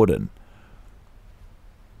Christian warden.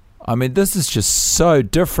 I mean, this is just so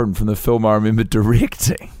different from the film I remember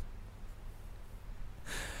directing.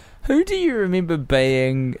 Who do you remember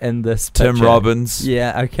being in this picture? Tim Robbins.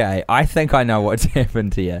 Yeah, okay. I think I know what's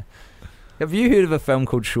happened here. Have you heard of a film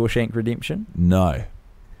called Shawshank Redemption? No.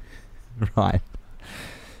 Right.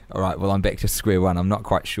 All right, well, I'm back to square one. I'm not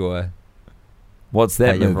quite sure. What's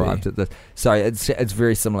that movie? Arrived at this. So it's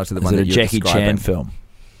very similar to the one that you're Jackie describing. Chan film?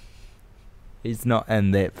 He's not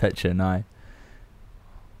in that picture, no.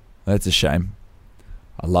 That's a shame.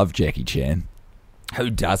 I love Jackie Chan.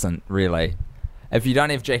 Who doesn't, really? If you don't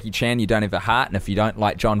have Jackie Chan, you don't have a heart, and if you don't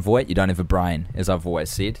like Jon Voight, you don't have a brain, as I've always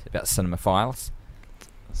said about cinemaphiles.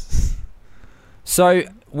 So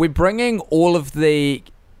we're bringing all of the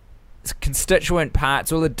constituent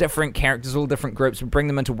parts, all the different characters, all the different groups, we bring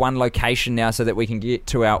them into one location now so that we can get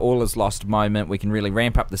to our all is lost moment. We can really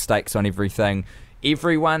ramp up the stakes on everything.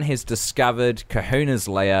 Everyone has discovered Kahuna's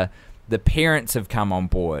lair. The parents have come on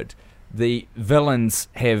board. The villains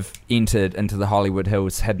have entered into the Hollywood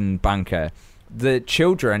Hills hidden bunker. The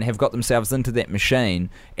children have got themselves into that machine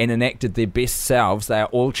and enacted their best selves. They are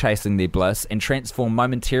all chasing their bliss and transform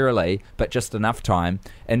momentarily, but just enough time,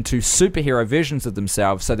 into superhero versions of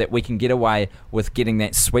themselves so that we can get away with getting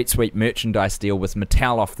that sweet, sweet merchandise deal with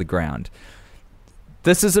Mattel off the ground.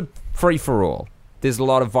 This is a free-for-all. There's a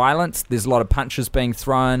lot of violence. There's a lot of punches being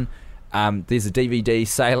thrown. There's a DVD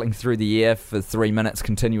sailing through the air for 3 minutes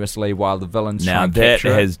continuously while the villains try and capture it.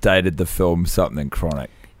 Now that has dated the film something chronic.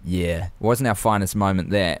 Yeah, it wasn't our finest moment,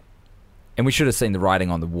 that. And we should have seen the writing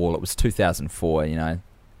on the wall. It was 2004, you know.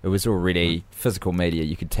 It was already physical media,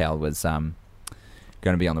 you could tell, was going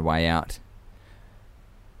to be on the way out.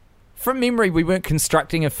 From memory, we weren't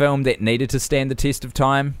constructing a film that needed to stand the test of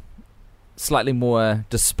time. Slightly more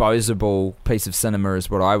disposable piece of cinema is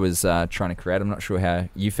what I was trying to create. I'm not sure how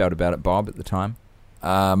you felt about it, Bob, at the time.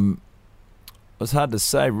 It was hard to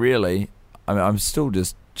say, really. I mean, I'm still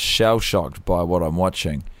just shell-shocked by what I'm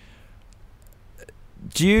watching.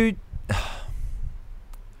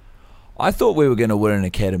 I thought we were going to win an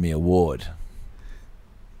Academy Award.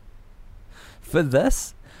 For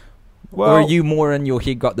this? Well, or are you more in your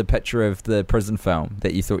head got the picture of the prison film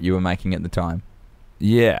that you thought you were making at the time?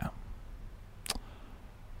 Yeah.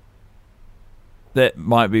 That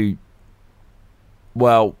might be...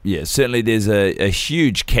 Well, yeah, certainly there's a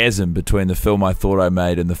huge chasm between the film I thought I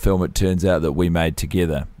made and the film it turns out that we made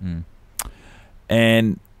together. Mm.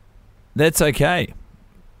 And that's okay.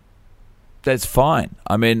 That's fine.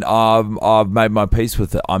 I mean, I've made my peace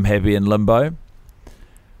with it. I'm happy in limbo.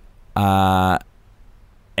 And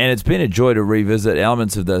it's been a joy to revisit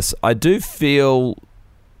elements of this. I do feel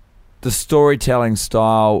the storytelling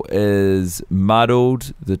style is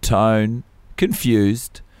muddled, the tone,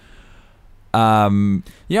 confused.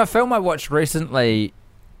 A film I watched recently,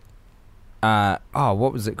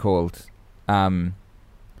 what was it called?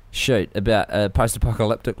 About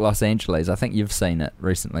post-apocalyptic Los Angeles. I think you've seen it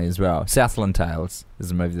recently as well. Southland Tales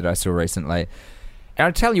is a movie that I saw recently. And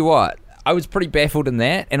I'll tell you what, I was pretty baffled in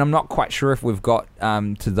that, and I'm not quite sure if we've got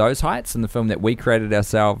to those heights in the film that we created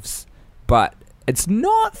ourselves, but it's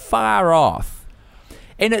not far off.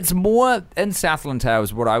 And it's more, in Southland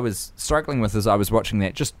Tales, what I was struggling with as I was watching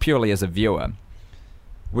that, just purely as a viewer,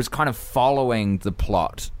 was kind of following the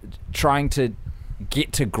plot, trying to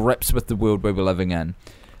get to grips with the world we were living in.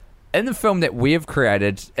 In the film that we have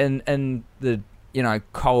created, in the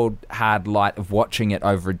cold, hard light of watching it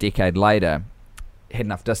over a decade later, had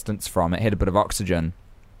enough distance from it, had a bit of oxygen,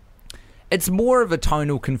 it's more of a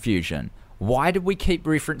tonal confusion. Why did we keep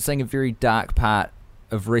referencing a very dark part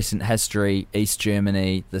of recent history, East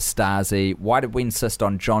Germany, the Stasi? Why did we insist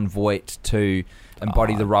on Jon Voight to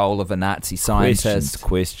embody the role of a Nazi scientist?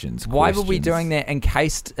 Questions. Why were we doing that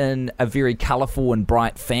encased in a very colourful and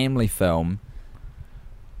bright family film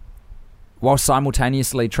while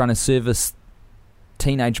simultaneously trying to service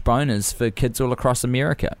teenage boners for kids all across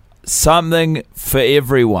America? Something for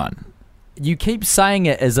everyone. You keep saying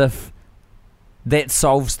it as if that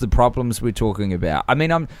solves the problems we're talking about. I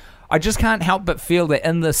mean, I just can't help but feel that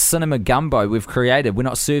in this cinema gumbo we've created, we're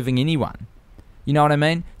not serving anyone. You know what I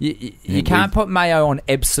mean? You can't put mayo on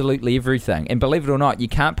absolutely everything. And believe it or not, you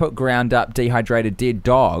can't put ground up, dehydrated, dead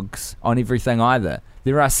dogs on everything either.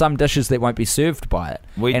 There are some dishes that won't be served by it.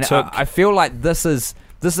 I feel like this is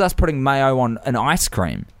us putting mayo on an ice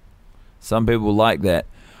cream. Some people like that.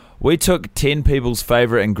 We took 10 people's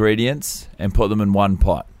favourite ingredients and put them in one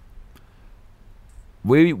pot.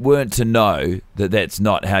 We weren't to know that that's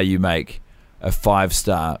not how you make a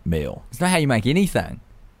 5-star meal. It's not how you make anything.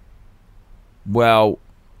 Well,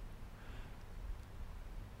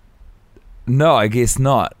 No, I guess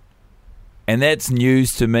not. And that's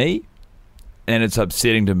news to me, and it's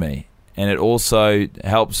upsetting to me. And it also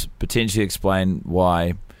helps potentially explain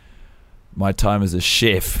why my time as a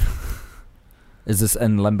chef. Is this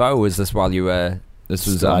in limbo, or is this while you were... This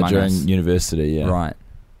was during university, yeah. Right.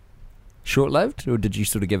 Short-lived, or did you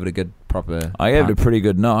sort of give it a good, proper... I gave it a pretty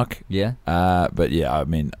good knock. Yeah? But yeah, I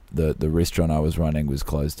mean, the restaurant I was running was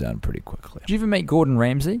closed down pretty quickly. Did you ever meet Gordon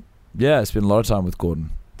Ramsay? Yeah, I spent a lot of time with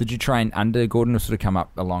Gordon. Did you train under Gordon or sort of come up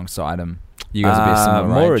alongside him? You guys would be similar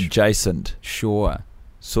more age? Adjacent. Sure.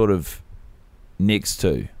 Sort of next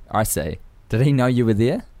to. I see. Did he know you were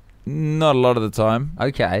there? Not a lot of the time.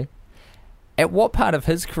 Okay. At what part of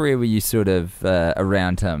his career were you sort of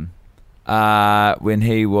around him? When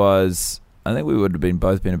he was, I think we would have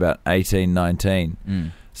both been about 18,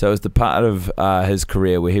 19. So it was the part of his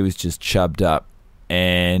career where he was just chubbed up,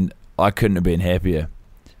 and I couldn't have been happier.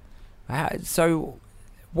 So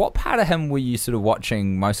what part of him were you sort of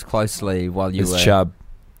watching most closely while you were... His chub.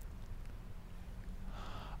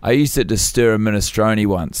 I used it to stir a minestrone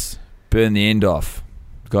once. Burn the end off.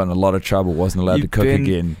 Got in a lot of trouble. Wasn't allowed to cook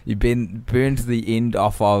again. You burned the end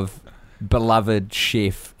off of beloved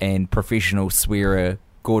chef and professional swearer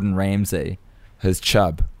Gordon Ramsay. His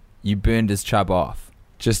chub. You burned his chub off.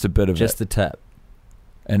 Just a bit of Just the tip.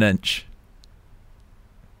 An inch.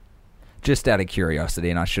 Just out of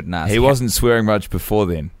curiosity, and I shouldn't ask. He wasn't swearing much before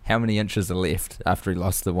then. How many inches are left after he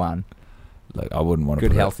lost the one? Look, I wouldn't want to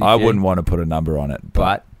Good, put healthy I few. wouldn't want to put a number on it,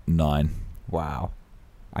 but 9. Wow.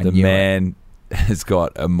 The man has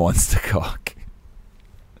got a monster cock.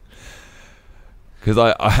 Because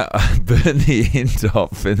I burned the end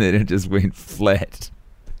off and then it just went flat.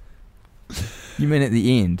 You mean at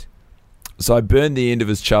the end? So I burned the end of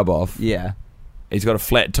his chub off. Yeah. He's got a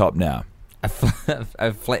flat top now.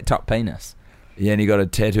 A flat top penis. Yeah, and he got a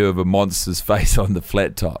tattoo of a monster's face on the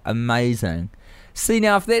flat top. Amazing. See,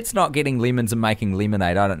 now, if that's not getting lemons and making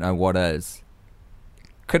lemonade, I don't know what is.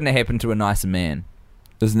 Couldn't have happened to a nicer man.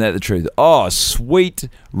 Isn't that the truth? Oh, sweet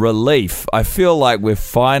relief. I feel like we're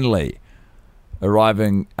finally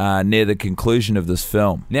arriving near the conclusion of this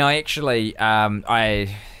film. Now, actually,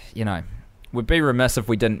 we'd be remiss if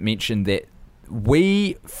we didn't mention that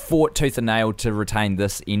we fought tooth and nail to retain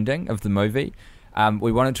this ending of the movie.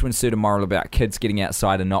 We wanted to insert a moral about kids getting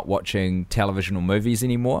outside and not watching television or movies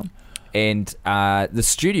anymore. And the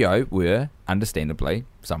studio were, understandably,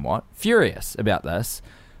 somewhat furious about this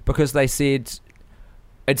because they said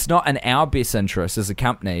it's not in our best interest as a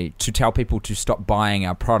company to tell people to stop buying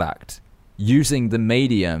our product using the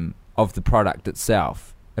medium of the product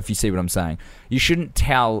itself, if you see what I'm saying. You shouldn't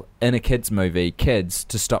tell in a kids movie kids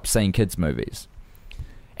to stop seeing kids movies.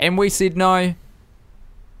 And we said, no,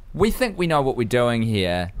 we think we know what we're doing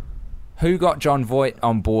here. Who got John Voight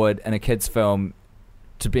on board in a kids film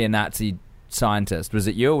to be a Nazi scientist? Was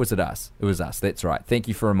it you or was it us? It was us, that's right. Thank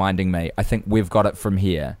you for reminding me. I think we've got it from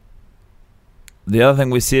here. The other thing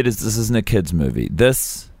we said is this isn't a kids movie.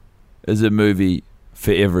 This is a movie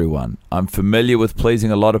for everyone. I'm familiar with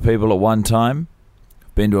pleasing a lot of people at one time.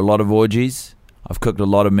 Been to a lot of orgies. I've cooked a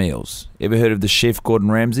lot of meals. Ever heard of the chef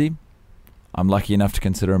Gordon Ramsay? I'm lucky enough to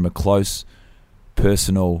consider him a close,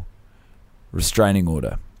 personal restraining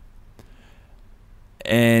order.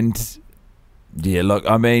 And yeah, look,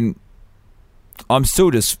 I mean, I'm still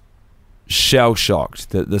just shell-shocked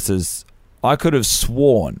that this is... I could have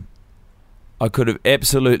sworn, I could have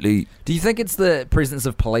absolutely... Do you think it's the presence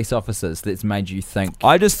of police officers that's made you think...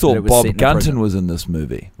 I just thought Bob Gunton was in this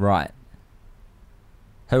movie. Right.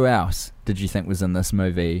 Who else did you think was in this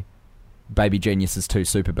movie? Baby Geniuses 2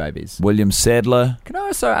 Superbabies. William Sadler. Can I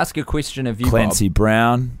also ask a question of you, Clancy Bob?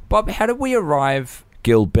 Brown. Bob, how did we arrive...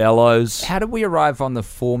 Gil Bellows. How did we arrive on the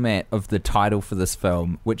format of the title for this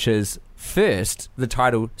film, which is first the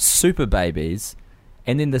title Superbabies,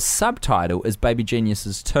 and then the subtitle is Baby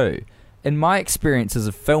Geniuses 2? In my experience as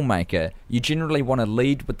a filmmaker, you generally want to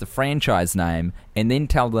lead with the franchise name and then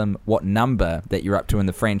tell them what number that you're up to in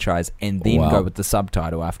the franchise and then go with the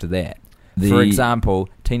subtitle after that. For example,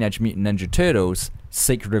 Teenage Mutant Ninja Turtles,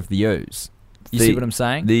 Secret of the Ooze. You see what I'm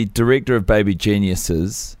saying? The director of Baby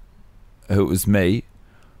Geniuses, who was me,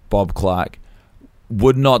 Bob Clark,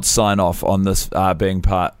 would not sign off on this being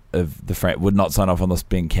part of the would not sign off on this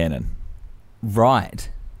being canon. Right.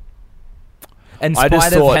 In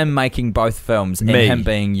spite of him making both films and him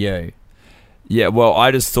being you. Yeah, well,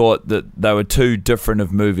 I just thought that they were two different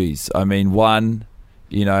of movies. I mean, one,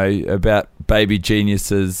 about baby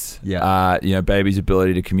geniuses, baby's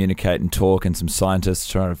ability to communicate and talk, and some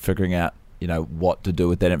scientists trying to figuring out, what to do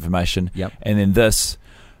with that information. Yep. And then this,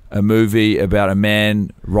 a movie about a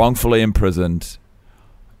man wrongfully imprisoned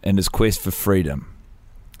and his quest for freedom.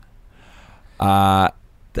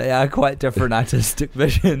 They are quite different artistic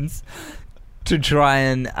visions to try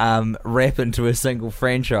and wrap into a single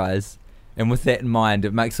franchise. And with that in mind,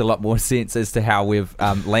 it makes a lot more sense as to how we've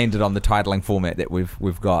landed on the titling format that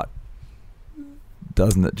we've got.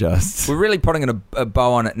 Doesn't it just? We're really putting a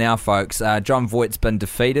bow on it now, folks. John Voight's been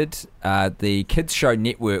defeated. The Kids Show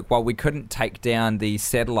Network, while we couldn't take down the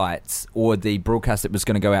satellites or the broadcast that was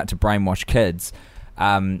going to go out to brainwash kids,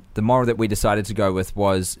 the moral that we decided to go with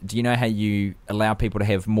was, do you know how you allow people to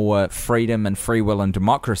have more freedom and free will and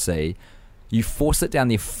democracy? You force it down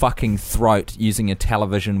their fucking throat using a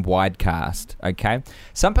television widecast, okay?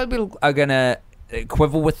 Some people are going to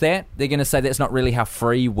quibble with that. They're going to say that's not really how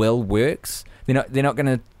free will works. They're not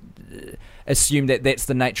going to assume that that's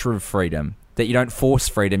the nature of freedom, that you don't force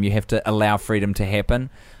freedom, you have to allow freedom to happen.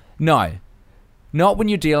 No, not when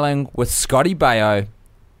you're dealing with Scotty Baio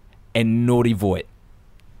and Naughty Voight.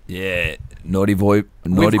 Yeah, Naughty Voight.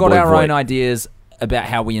 We've got our own ideas about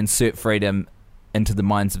how we insert freedom into the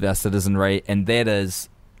minds of our citizenry, and that is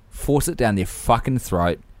force it down their fucking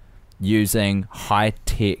throat using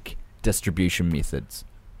high-tech distribution methods.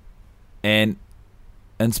 And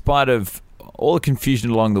in spite of all the confusion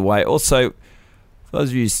along the way, also, for those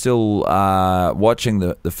of you still watching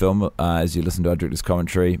the film as you listen to our director's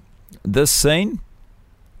commentary, this scene...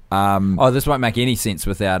 this won't make any sense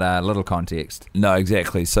without a little context. No,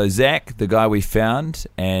 exactly. So Zach, the guy we found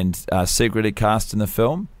and secretly cast in the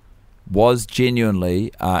film, was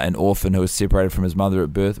genuinely an orphan who was separated from his mother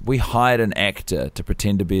at birth. We hired an actor to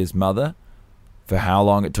pretend to be his mother for how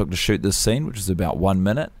long it took to shoot this scene, which was about 1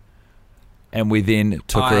 minute. And we then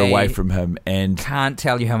took her away from him. And can't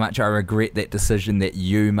tell you how much I regret that decision that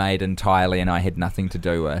you made entirely and I had nothing to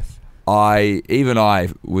do with. I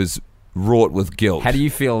was wrought with guilt. How do you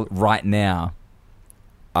feel right now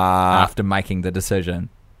after making the decision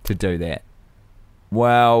to do that?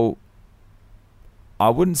 Well, I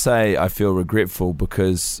wouldn't say I feel regretful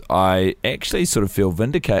because I actually sort of feel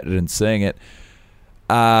vindicated in seeing it.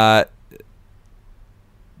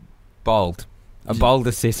 Bold. A bold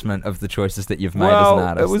assessment of the choices that you've made as an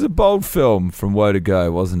artist. It was a bold film from Woe to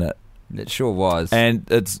Go, wasn't it? It sure was. And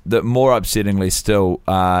it's more upsettingly still,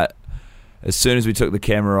 as soon as we took the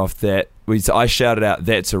camera off that, I shouted out,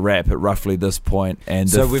 "That's a wrap," at roughly this point, and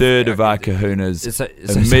the third of our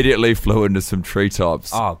kahunas immediately flew into some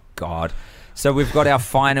treetops. Oh, God. So we've got our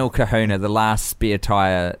final kahuna, the last spare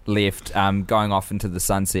tyre left, going off into the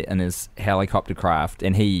sunset in his helicopter craft,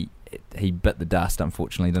 and he bit the dust,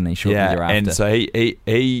 unfortunately, didn't he? Shortly thereafter. And so he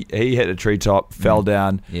hit a treetop, fell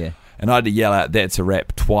down, and I had to yell out, "That's a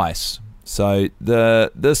wrap," twice. So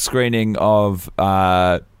this screening of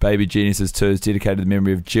Baby Geniuses 2 is dedicated to the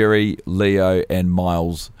memory of Jerry, Leo, and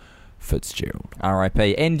Miles Fitzgerald.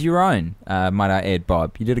 R.I.P. And your own, might I add,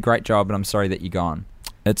 Bob. You did a great job, and I'm sorry that you're gone.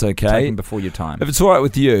 It's okay. Taken before your time. If it's all right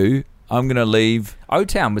with you, I'm going to leave.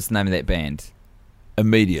 O-Town was the name of that band.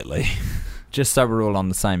 Immediately. Just so we're all on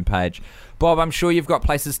the same page. Bob, I'm sure you've got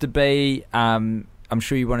places to be. I'm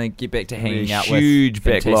sure you want to get back to hanging out with huge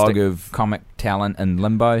backlog of comic talent in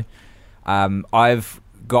limbo. I've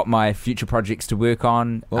got my future projects to work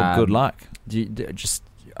on. Well, good luck.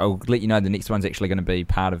 I'll let you know the next one's actually going to be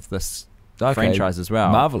part of this franchise as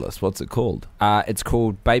well. Marvelous. What's it called? It's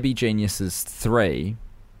called Baby Geniuses 3,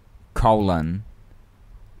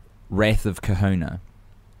 Wrath of Kahuna.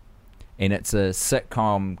 And it's a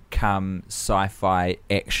sitcom cum sci-fi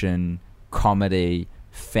action comedy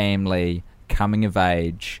family coming of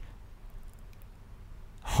age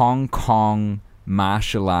Hong Kong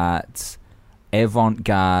martial arts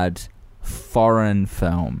avant-garde foreign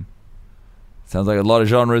film. Sounds like a lot of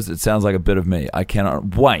genres. It sounds like a bit of me. I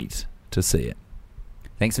cannot wait to see it.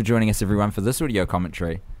 Thanks for joining us, everyone, for this audio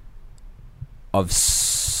commentary of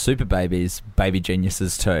Superbabies, Baby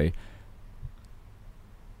Geniuses 2.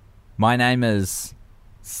 My name is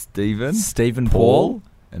Stephen Paul.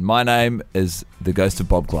 And my name is the Ghost of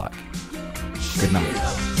Bob Clark. Good night.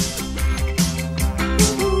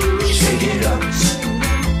 Shake it up.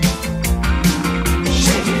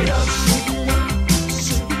 Shake it up.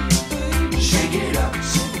 Shake it up.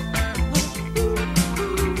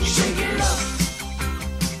 Shake it up.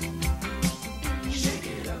 Shake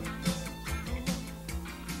it up.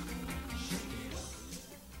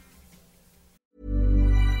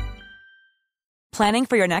 Planning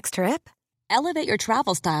for your next trip? Elevate your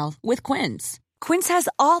travel style with Quince. Quince has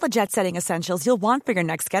all the jet-setting essentials you'll want for your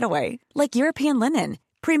next getaway, like European linen,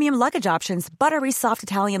 premium luggage options, buttery soft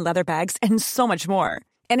Italian leather bags, and so much more.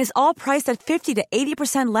 And is all priced at 50 to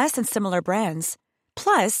 80% less than similar brands.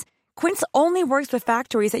 Plus, Quince only works with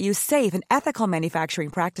factories that use safe and ethical manufacturing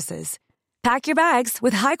practices. Pack your bags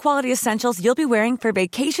with high-quality essentials you'll be wearing for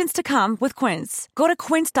vacations to come with Quince. Go to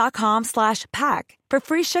quince.com/pack for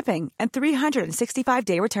free shipping and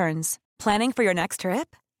 365-day returns. Planning for your next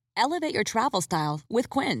trip? Elevate your travel style with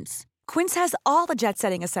Quince. Quince has all the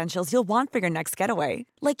jet-setting essentials you'll want for your next getaway,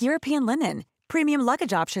 like European linen, premium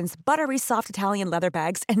luggage options, buttery soft Italian leather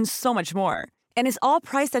bags, and so much more. And is all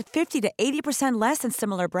priced at 50 to 80% less than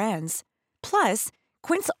similar brands. Plus,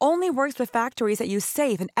 Quince only works with factories that use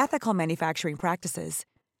safe and ethical manufacturing practices.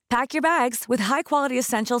 Pack your bags with high-quality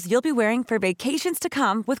essentials you'll be wearing for vacations to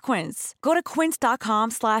come with Quince. Go to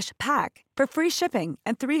quince.com/pack for free shipping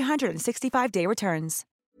and 365-day returns.